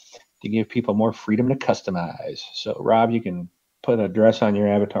clothing to give people more freedom to customize. So, Rob, you can put a dress on your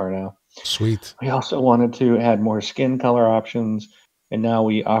avatar now. Sweet. We also wanted to add more skin color options, and now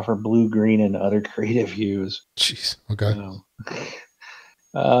we offer blue, green, and other creative hues. Jeez. Okay.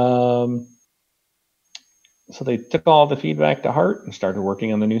 So they took all the feedback to heart and started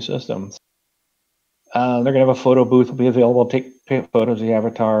working on the new systems. They're going to have a photo booth will be available to take photos of the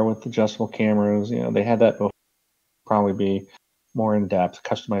avatar with adjustable cameras. They had that before. Probably be more in depth,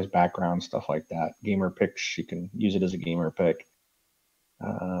 customized background, stuff like that. Gamer pics, you can use it as a gamer pic.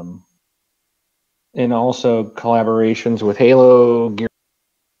 And also collaborations with Halo gear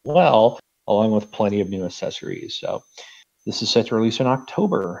as well, along with plenty of new accessories. So this is set to release in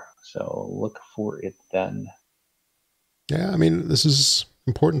October. So look for it then. Yeah, I mean, this is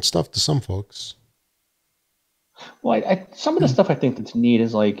important stuff to some folks. Well, some of the stuff I think that's neat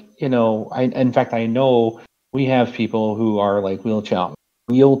is like, in fact, I know we have people who are like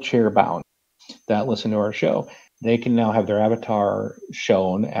wheelchair bound that listen to our show. They can now have their avatar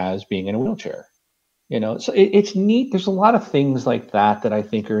shown as being in a wheelchair. So it's neat. There's a lot of things like that I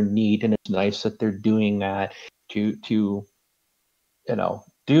think are neat, and it's nice that they're doing that to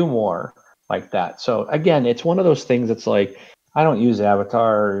do more like that. So again, it's one of those things that's like, I don't use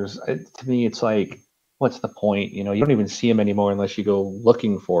avatars. To me, it's like, what's the point? You don't even see them anymore unless you go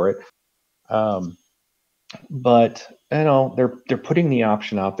looking for it. But they're putting the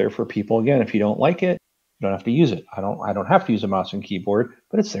option out there for people. Again, if you don't like it, you don't have to use it. I don't have to use a mouse and keyboard,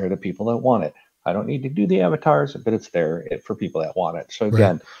 but it's there to people that want it. I don't need to do the avatars, but it's there for people that want it. So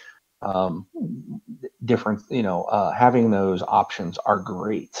again, different, having those options are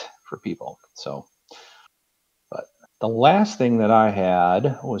great for people. So, but the last thing that I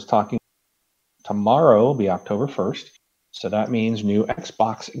had was talking tomorrow will be October 1st. So that means new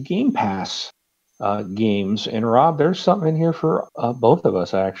Xbox Game Pass games. And Rob, there's something in here for both of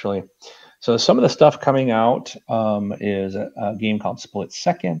us, actually. So some of the stuff coming out is a game called Split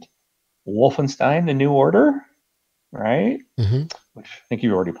Second, Wolfenstein: The New Order, right? Mm-hmm. Which I think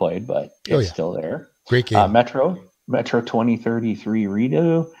you already played, but it's still there. Great game. Metro 2033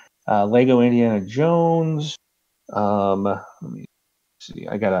 redo, Lego Indiana Jones. Let me see.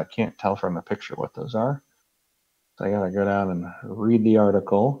 Can't tell from the picture what those are. So I gotta go down and read the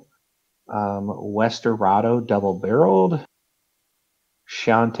article. Westerado Double Barreled,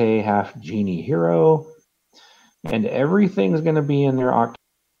 Shantae Half Genie Hero, and everything's gonna be in there October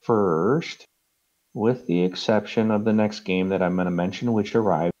 1st, with the exception of the next game that I'm gonna mention, which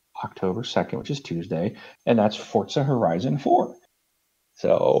arrives October 2nd, which is Tuesday, and that's Forza Horizon 4.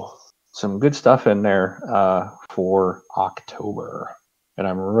 So some good stuff in there for October. And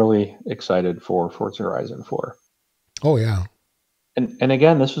I'm really excited for Forza Horizon 4. Oh, yeah. And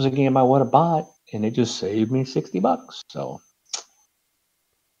again, this was a game I would have bought, and it just saved me $60. So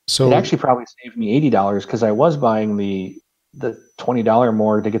it actually probably saved me $80 because I was buying the $20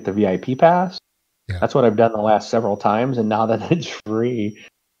 more to get the VIP pass. Yeah. That's what I've done the last several times, and now that it's free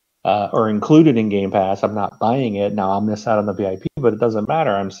or included in Game Pass, I'm not buying it. Now I'll miss out on the VIP, but it doesn't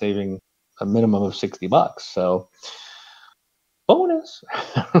matter. I'm saving a minimum of $60. So bonus.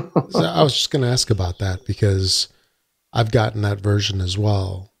 So I was just going to ask about that because I've gotten that version as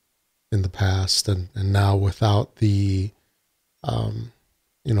well in the past, and now without the,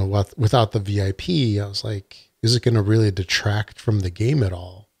 without the VIP, I was like, is it going to really detract from the game at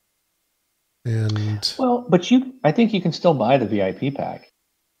all? And Well, but I think you can still buy the VIP pack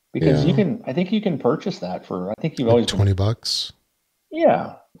because yeah, I think you can purchase that for, I think you've like always been, $20.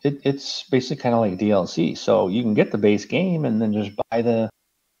 yeah, it's basically kind of like DLC. So you can get the base game and then just buy the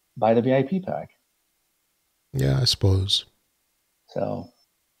VIP pack. Yeah, I suppose. So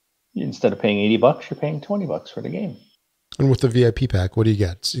instead of paying $80, you're paying $20 for the game. And with the VIP pack, what do you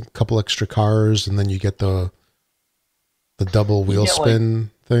get? It's a couple extra cars, and then you get the double You wheel get like,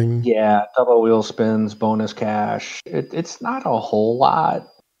 spin thing. yeah, double wheel spins, bonus cash. It's not a whole lot.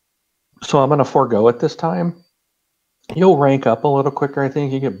 So I'm going to forego it this time. You'll rank up a little quicker. I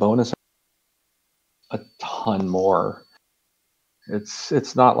think you get bonus a ton more.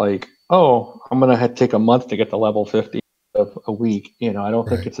 It's not like, oh, I'm going to take a month to get to level 50 of a week. I don't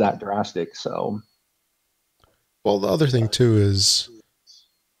think Right. it's that drastic. So, Well, the other thing too is,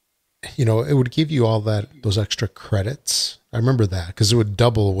 it would give you all those extra credits. I remember that because it would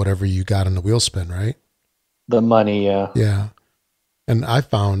double whatever you got on the wheel spin, right? the money, Yeah. And I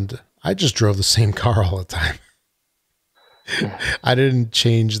found I just drove the same car all the time. I didn't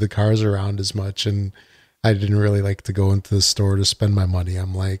change the cars around as much, and I didn't really like to go into the store to spend my money.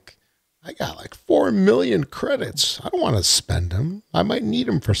 I'm like, I got like 4 million credits. I don't want to spend them. I might need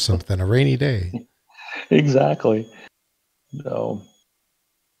them for something, a rainy day. exactly. So,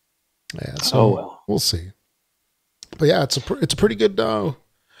 Yeah, oh so well. we'll see. But yeah, it's a pretty good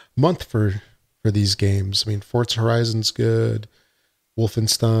month for these games. I mean, Forza Horizon's good.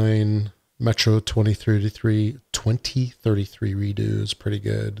 Wolfenstein, Metro 2033 redo is pretty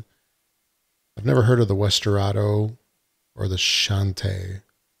good. I've never heard of the Westerado or the Shantae.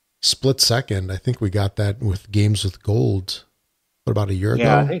 Split Second, I think we got that with Games with Gold. What, about a year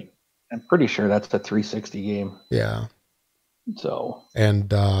Yeah, ago? I'm pretty sure that's a 360 game. Yeah. So,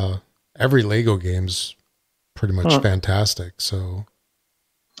 And every Lego game's pretty much huh, fantastic. So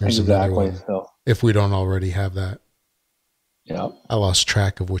here's another exactly. one. So, If we don't already have that. yeah. I lost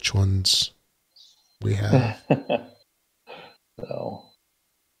track of which ones we have. So,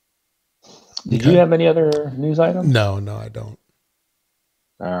 did you Okay. have any other news items? No, no, I don't.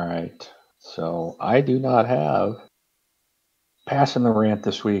 All right. So I do not have passing the rant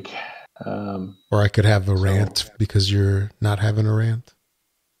this week. Or I could have a So rant because you're not having a rant.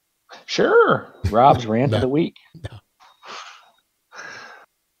 sure, Rob's rant of No, the week. no.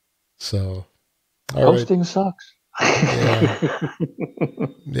 So, all right. Hosting sucks. Yeah.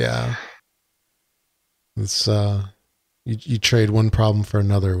 Yeah. It's you trade one problem for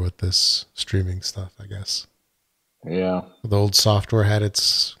another with this streaming stuff, I guess. Yeah, The old software had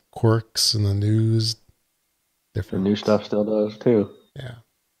its quirks and the news the new different. stuff still does too. Yeah.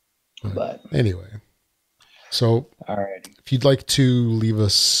 But But anyway, so all right. if you'd like to leave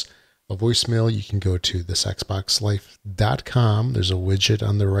us a voicemail, you can go to thisxboxlife.com. There's a widget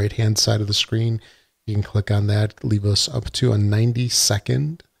on the right hand side of the screen. You can click on that, leave us up to a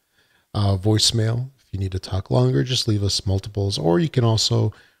 90-second voicemail. If you need to talk longer, just leave us multiples, or you can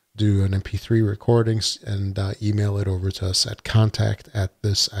also do an MP3 recording and email it over to us at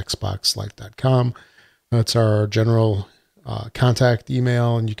contact@thisxboxlife.com. That's our general contact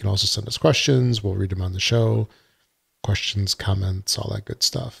email, and you can also send us questions. We'll read them on the show. Questions, comments, all that good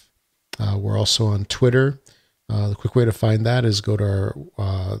stuff. We're also on Twitter. The quick way to find that is go to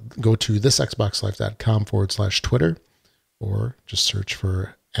thisxboxlife.com/Twitter, or just search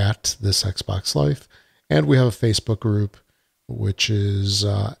for @thisxboxlife. And we have a Facebook group, which is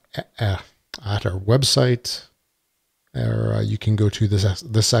at our website, or you can go to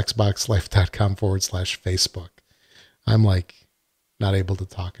thisxboxlife.com/Facebook. I'm like not able to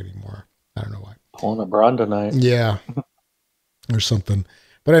talk anymore. I don't know why. Pulling a brawn tonight. Yeah, or something.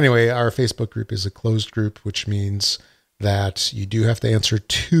 But anyway, our Facebook group is a closed group, which means that you do have to answer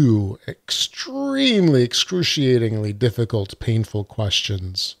 2 extremely excruciatingly difficult, painful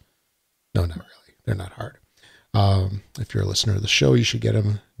questions. No, not really. They're not hard. If you're a listener of the show, you should get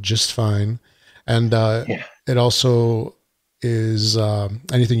them just fine. And Yeah. it also is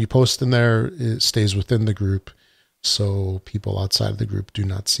anything you post in there, it stays within the group. So people outside of the group do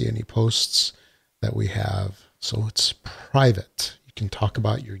not see any posts that we have. So it's private. You can talk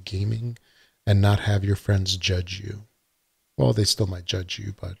about your gaming and not have your friends judge you. Well, they still might judge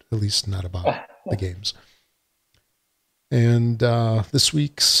you, but at least not about the games. And this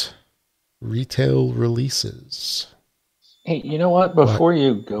week's retail releases. Hey, you know what? What? Before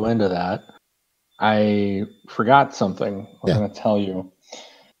you go into that, I forgot something. I was Yeah. going to tell you.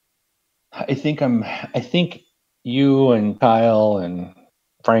 I think you and Kyle and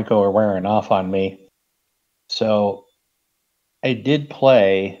Franco are wearing off on me. So I did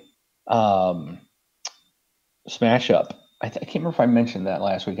play Smash Up. I can't remember if I mentioned that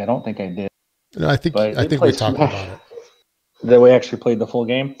last week. I don't think I did. I but I I did think play we talked Smash. about it. That we actually played the full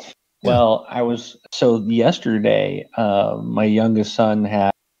game. Yeah. Well, I was so yesterday. My youngest son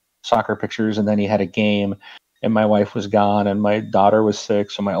had soccer pictures, and then he had a game, and my wife was gone, and my daughter was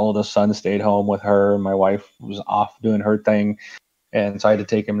sick, so my oldest son stayed home with her, and my wife was off doing her thing, and so I had to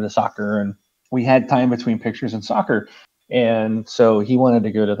take him to soccer, and we had time between pictures and soccer, and so he wanted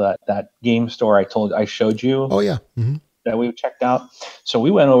to go to that game store I showed you Oh yeah. that we checked out. So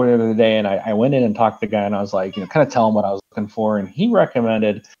we went over there the other day, and I went in and talked to the guy, and I was like, kind of tell him what I was looking for, and he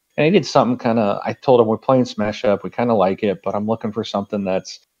recommended, and he did something kind of. I told him we're playing Smash Up, we kind of like it, but I'm looking for something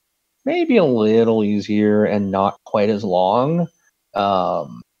that's maybe a little easier and not quite as long.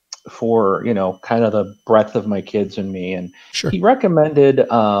 For kind of the breadth of my kids and me, and Sure. he recommended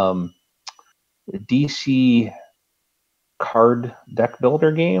DC card deck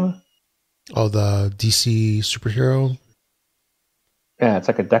builder game. Oh, the DC superhero. Yeah, it's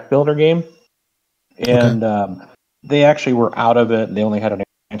like a deck builder game, Okay. and they actually were out of it. They only had an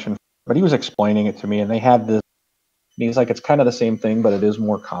expansion, but he was explaining it to me, and they had this. And he's like, it's kind of the same thing, but it is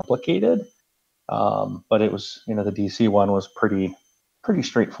more complicated. But it was, the DC one was pretty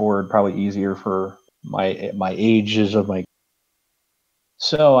straightforward, probably easier for my ages of my.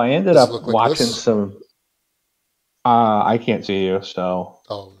 So I ended Does it up look like watching this? some. I can't see you, so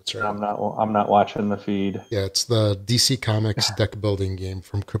Oh, that's right. I'm not watching the feed. Yeah, it's the DC Comics deck building game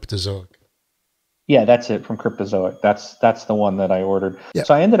from Cryptozoic. Yeah, that's it from Cryptozoic. That's the one that I ordered. Yeah.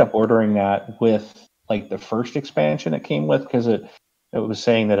 So I ended up ordering that with like the first expansion it came with because it was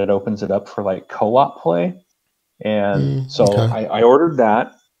saying that it opens it up for like co-op play. And so Okay. I ordered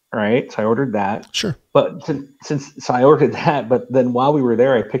that, right? So I ordered that. Sure. But so I ordered that, but then while we were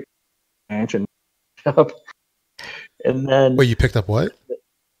there, I picked the expansion up, and then Wait, you picked up what?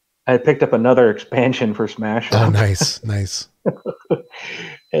 I picked up another expansion for Smash Oh, Up. nice, nice.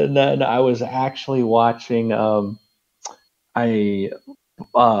 And then I was actually watching. I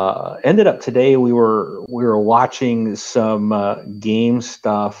ended up today. We were watching some game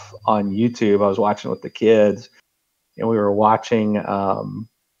stuff on YouTube. I was watching with the kids, and we were watching.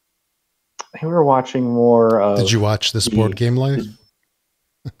 We were watching more Did you of watch this board the. game the life?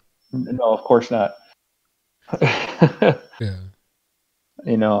 no, of course not. Yeah.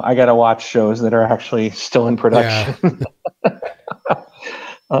 I got to watch shows that are actually still in Yeah. production.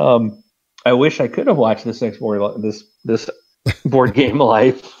 um, I wish I could have watched this board game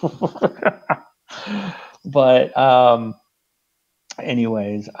life. But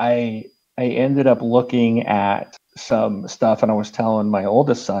anyways, I ended up looking at some stuff, and I was telling my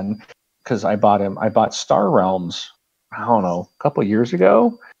oldest son because I bought Star Realms. I don't know, a couple of years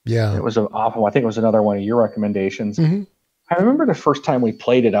ago. Yeah. It was awful. I think it was another one of your recommendations. hmm I remember the first time we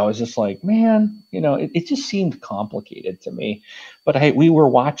played it, I was just like, man, it just seemed complicated to me. But we were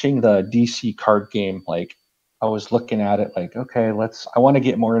watching the DC card game. Like, I was looking at it like, okay, I want to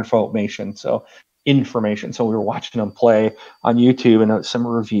get more information. So we were watching them play on YouTube and some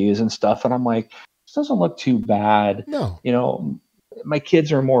reviews and stuff. And I'm like, this doesn't look too bad. No. My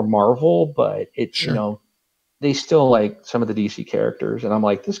kids are more Marvel, but Sure. they still like some of the DC characters, and I'm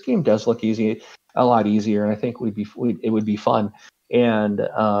like, this game does look a lot easier, and I think it would be fun. And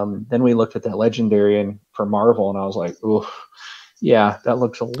then we looked at that legendary and for Marvel, and I was like, oh, yeah, that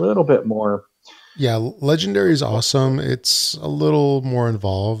looks a little bit more. Yeah, Legendary is awesome. It's a little more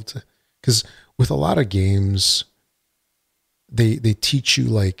involved because with a lot of games, they teach you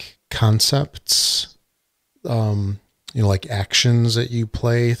like concepts, like actions that you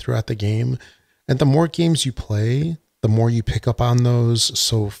play throughout the game. And the more games you play, the more you pick up on those.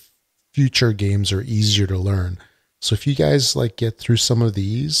 So future games are easier to learn. So if you guys like get through some of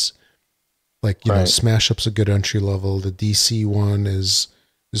these, like, Right. Smash Up's a good entry level. The DC one is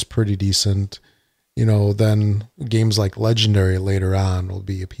pretty decent. Then games like Legendary later on will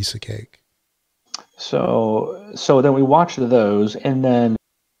be a piece of cake. So then we watched those, and then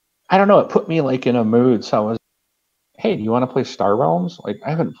I don't know, it put me like in a mood. So I was, hey, do you want to play Star Realms? Like, I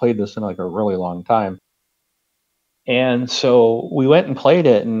haven't played this in like a really long time. And so we went and played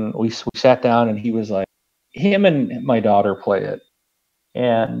it, and we sat down, and he was like, him and my daughter play it.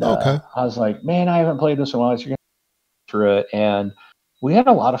 And Okay. I was like, man, I haven't played this in a while. So you're going to through it. And we had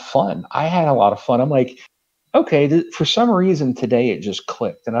a lot of fun. I had a lot of fun. I'm like, okay, for some reason today it just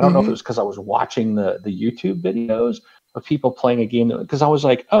clicked. And I don't know if it hmm was because I was watching the YouTube videos of people playing a game, because I was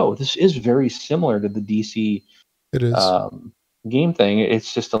like, oh, this is very similar to the DC It is. um, game thing.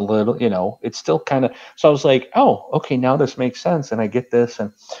 It's just a little, it's still kind of. So I was like, oh, okay, now this makes sense, and I get this,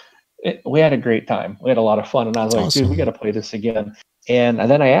 and we had a great time. We had a lot of fun, and I was That's like, dude, we got awesome. to play this again. And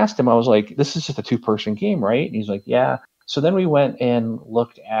then I asked him, I was like, this is just a 2-person game, right? And he's like, yeah. So then we went and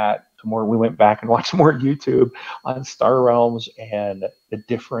looked at more. We went back and watched more YouTube on Star Realms and the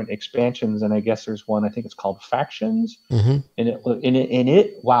different expansions. And I guess there's one. I think it's called Factions. Mm-hmm. And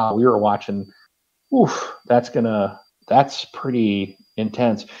it. Wow, we were watching. Oof, that's pretty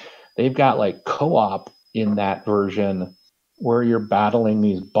intense. They've got like co-op in that version where you're battling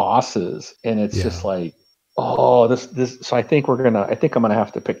these bosses, and it's Yeah. just like, oh, this. So I think I'm gonna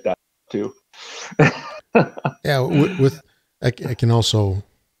have to pick that too. Yeah. I can also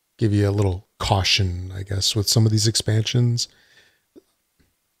give you a little caution, I guess, with some of these expansions.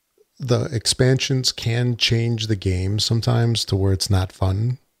 The expansions can change the game sometimes to where it's not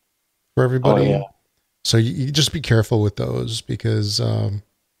fun for Oh yeah, everybody. So you just be careful with those because, the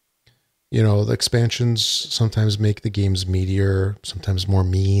expansions sometimes make the games meatier, sometimes more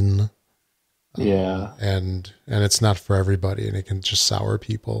mean. yeah, And it's not for everybody and it can just sour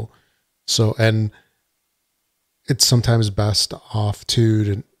people. So, and it's sometimes best off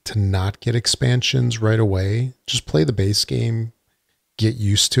to not get expansions right away. Just play the base game, get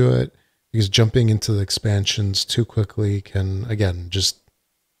used to it, because jumping into the expansions too quickly can again just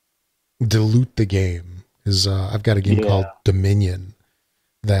dilute the game. Is I've got a game yeah, called Dominion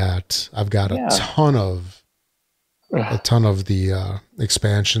that I've got yeah. a ton of the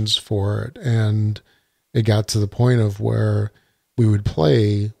expansions for it, and it got to the point of where we would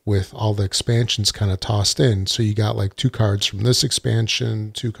play with all the expansions kind of tossed in. So you got like two cards from this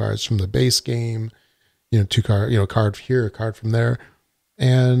expansion, two cards from the base game, card here, a card from there.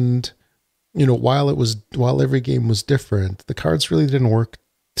 And, while every game was different, the cards really didn't work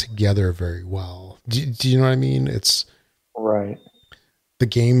together very well. Do you know what I mean? It's Right. the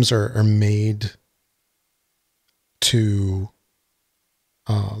games are made to,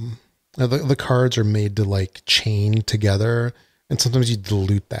 the cards are made to like chain together. And sometimes you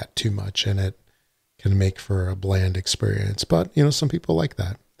dilute that too much and it can make for a bland experience. But, some people like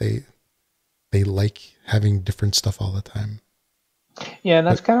that. They like having different stuff all the time. Yeah, and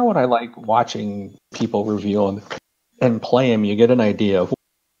that's But kind of what I like watching people review and play them. You get an idea of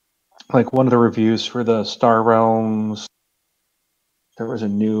like one of the reviews for the Star Realms. There was a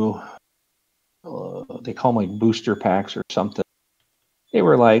new, they call them like booster packs or something. They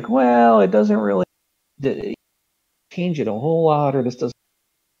were like, well, it doesn't really change it a whole lot, or this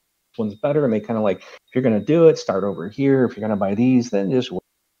one's better. And they kind of like, if you're going to do it, start over here. If you're going to buy these, then just wait.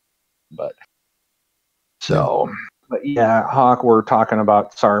 But yeah, so, but yeah, Hawk, we're talking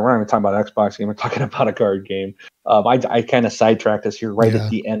about, sorry, we're not even talking about Xbox game. We're talking about a card game. I kind of sidetracked us here right at yeah.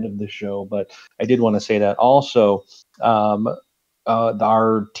 the end of the show, but I did want to say that also, um,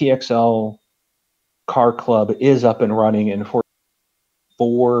 our TXL car club is up and running in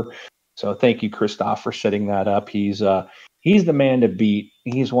 4. So thank you, Christoph, for setting that up. He's the man to beat.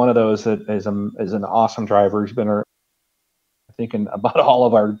 He's one of those that is an awesome driver. He's been, thinking about all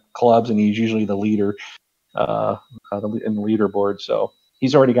of our clubs, and he's usually the leader in the leaderboard. So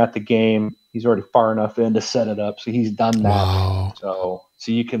he's already got the game. He's already far enough in to set it up. So he's done that. Wow. So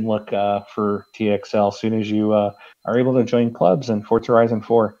you can look for TXL as soon as you are able to join clubs in Forza Horizon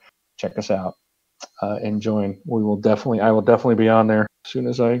 4. Check us out and join. I will definitely be on there as soon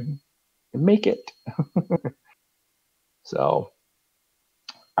as I can make it. So,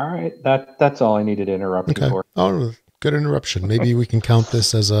 all right, that's all I needed to interrupt you Okay. for. Oh, good interruption. Maybe we can count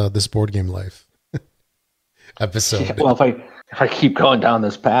this as this board game life Yeah, episode. well, if I keep going down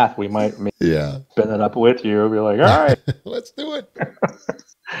this path, we might maybe Yeah. spin it up with you. Be like, all right. Let's do it.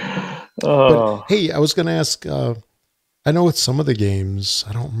 But Oh, hey, I was going to ask, I know with some of the games,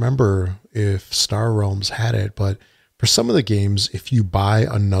 I don't remember if Star Realms had it, but for some of the games, if you buy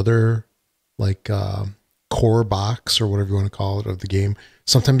another like core box or whatever you want to call it of the game,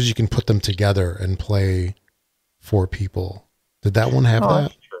 sometimes you can put them together and play 4 people. Did that one have oh, that?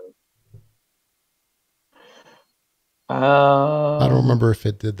 that's true. I don't remember if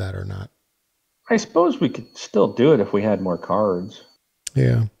it did that or not. I suppose we could still do it if we had more cards.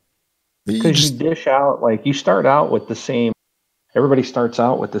 Yeah. You Because you just, dish out, like, you start out with the same, everybody starts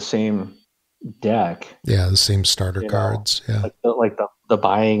out with the same deck, yeah, the same starter you know, cards. Yeah. like the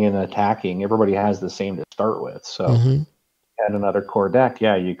buying and attacking, everybody has the same to start with. So, Hmm. add another core deck,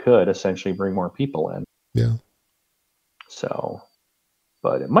 yeah, you could essentially bring more people in. Yeah. So,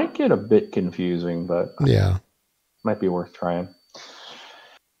 but it might get a bit confusing, but Yeah. might be worth trying.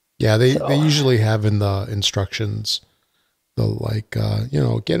 Yeah. They So, usually have in the instructions, the like,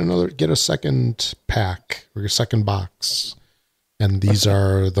 get a second pack or a second box. And these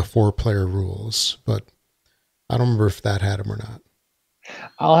are the 4-player rules, but I don't remember if that had them or not.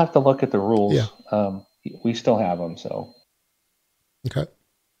 I'll have to look at the Yeah. rules. We still have them, so Okay.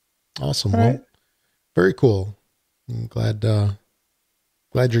 Awesome. all right. Well, very cool. I'm glad,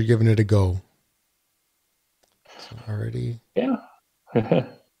 Glad you're giving it a go. So already. Yeah.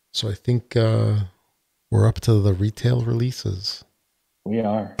 So I think we're up to the retail releases. We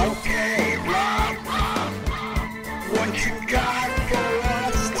are. Okay, Rob, what you got for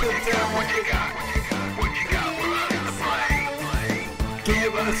us today? What you got? What you got for us to play?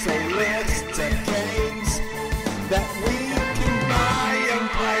 Give us a list of games that we can buy and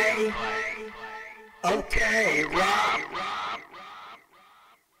play. Okay, Rob.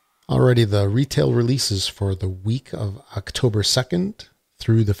 Already the retail releases for the week of October 2nd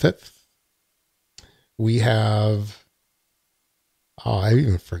through the 5th. We have, I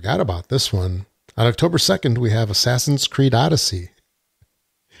even forgot about this one. On October 2nd, we have Assassin's Creed Odyssey.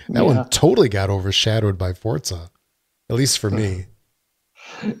 That one totally got overshadowed by Forza, at least for me.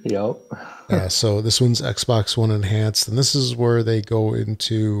 Yep. So this one's Xbox One Enhanced, and this is where they go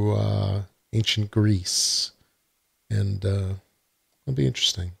into ancient Greece, and it'll be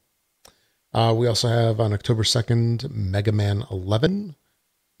interesting. We also have on October 2nd, Mega Man 11,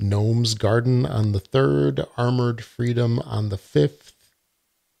 Gnome's Garden on the 3rd, Armored Freedom on the 5th,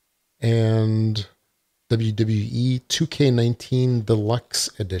 and WWE 2K19 Deluxe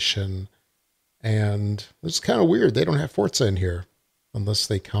Edition. And it's kind of weird. They don't have Forza in here unless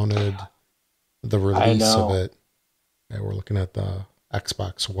they counted the release of it. Yeah, we're looking at the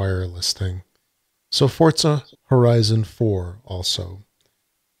Xbox Wire listing. So Forza Horizon 4 also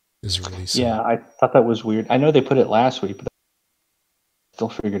is releasing. Yeah, I thought that was weird. I know they put it last week, but I still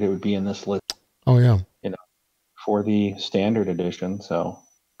figured it would be in this list. Oh, yeah. For the standard edition. So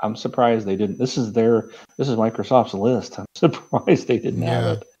I'm surprised they didn't. This is Microsoft's list. I'm surprised they didn't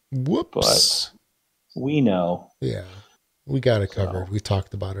have it. Whoops. But we know. Yeah. We got it covered. We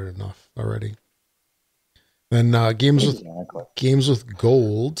talked about it enough already. Then games with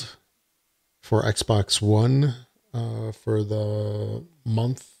gold for Xbox One for the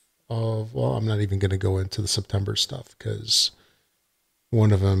month of, well, I'm not even going to go into the September stuff because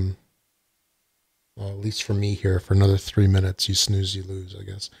one of them, well, at least for me here, for another 3 minutes, you snooze, you lose, I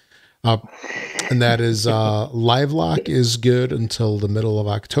guess. And that is LiveLock is good until the middle of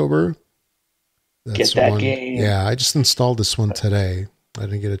October. That's Get that one game. Yeah, I just installed this one today. I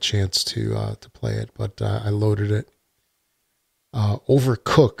didn't get a chance to play it, but I loaded it.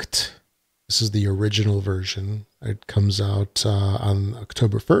 Overcooked. This is the original version. It comes out on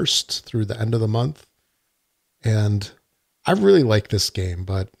October 1st through the end of the month. And I really like this game,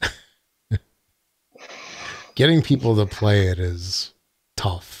 but getting people to play it is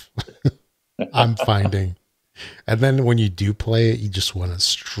tough. I'm finding. And then when you do play it, you just want to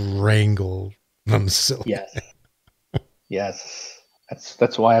strangle them silly. Yes.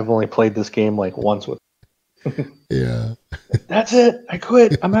 That's why I've only played this game like once with. Yeah. That's it. I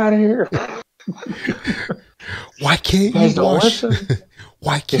quit. I'm out of here. Why can't you wash?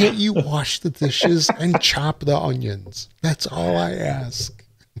 Why can't you wash the dishes and chop the onions? That's all I ask.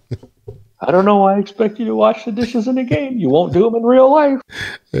 I don't know why I expect you to wash the dishes in a game. You won't do them in real life.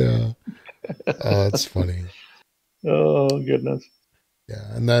 Yeah. Oh, that's funny. Oh, goodness.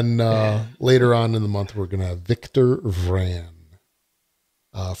 Yeah. And then later on in the month, we're going to have Victor Vran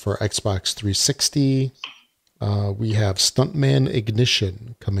for Xbox 360. We have Stuntman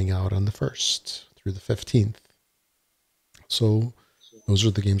Ignition coming out on the 1st through the 15th. So those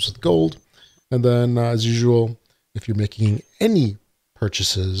are the games with gold. And then, as usual, if you're making any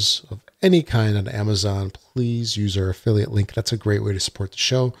purchases of any kind on Amazon, please use our affiliate link. That's a great way to support the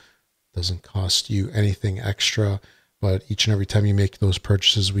show. It doesn't cost you anything extra, but each and every time you make those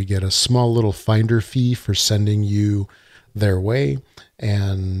purchases, we get a small little finder fee for sending you their way,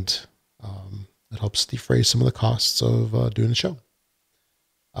 and it helps defray some of the costs of doing the show.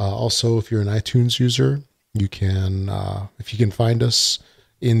 Also, if you're an iTunes user, you can, if you can find us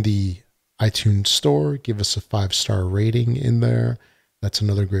in the iTunes store, give us a 5-star rating in there. That's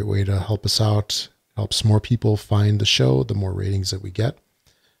another great way to help us out. Helps more people find the show, the more ratings that we get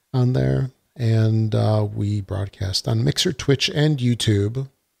on there. And we broadcast on Mixer, Twitch, and YouTube.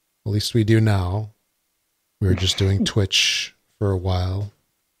 At least we do now. We were just doing Twitch for a while.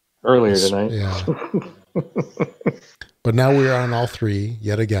 Earlier tonight. Yeah. But now we're on all three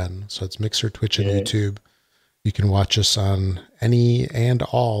yet again. So it's Mixer, Twitch, and YouTube. You can watch us on any and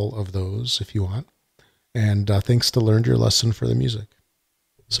all of those if you want. And thanks to Learned Your Lesson for the music.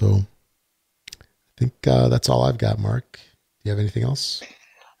 So I think that's all I've got, Mark. Do you have anything else?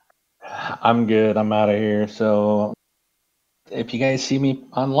 I'm good. I'm out of here. So if you guys see me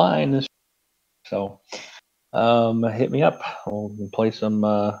online, hit me up. We'll play some.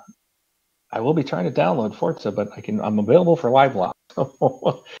 I will be trying to download Forza, but I'm available for live lock.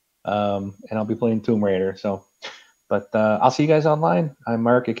 And I'll be playing Tomb Raider. So But I'll see you guys online. I'm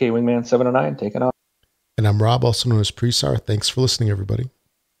Mark, aka Wingman709, taking off. And I'm Rob, also known as Presar. Thanks for listening, everybody.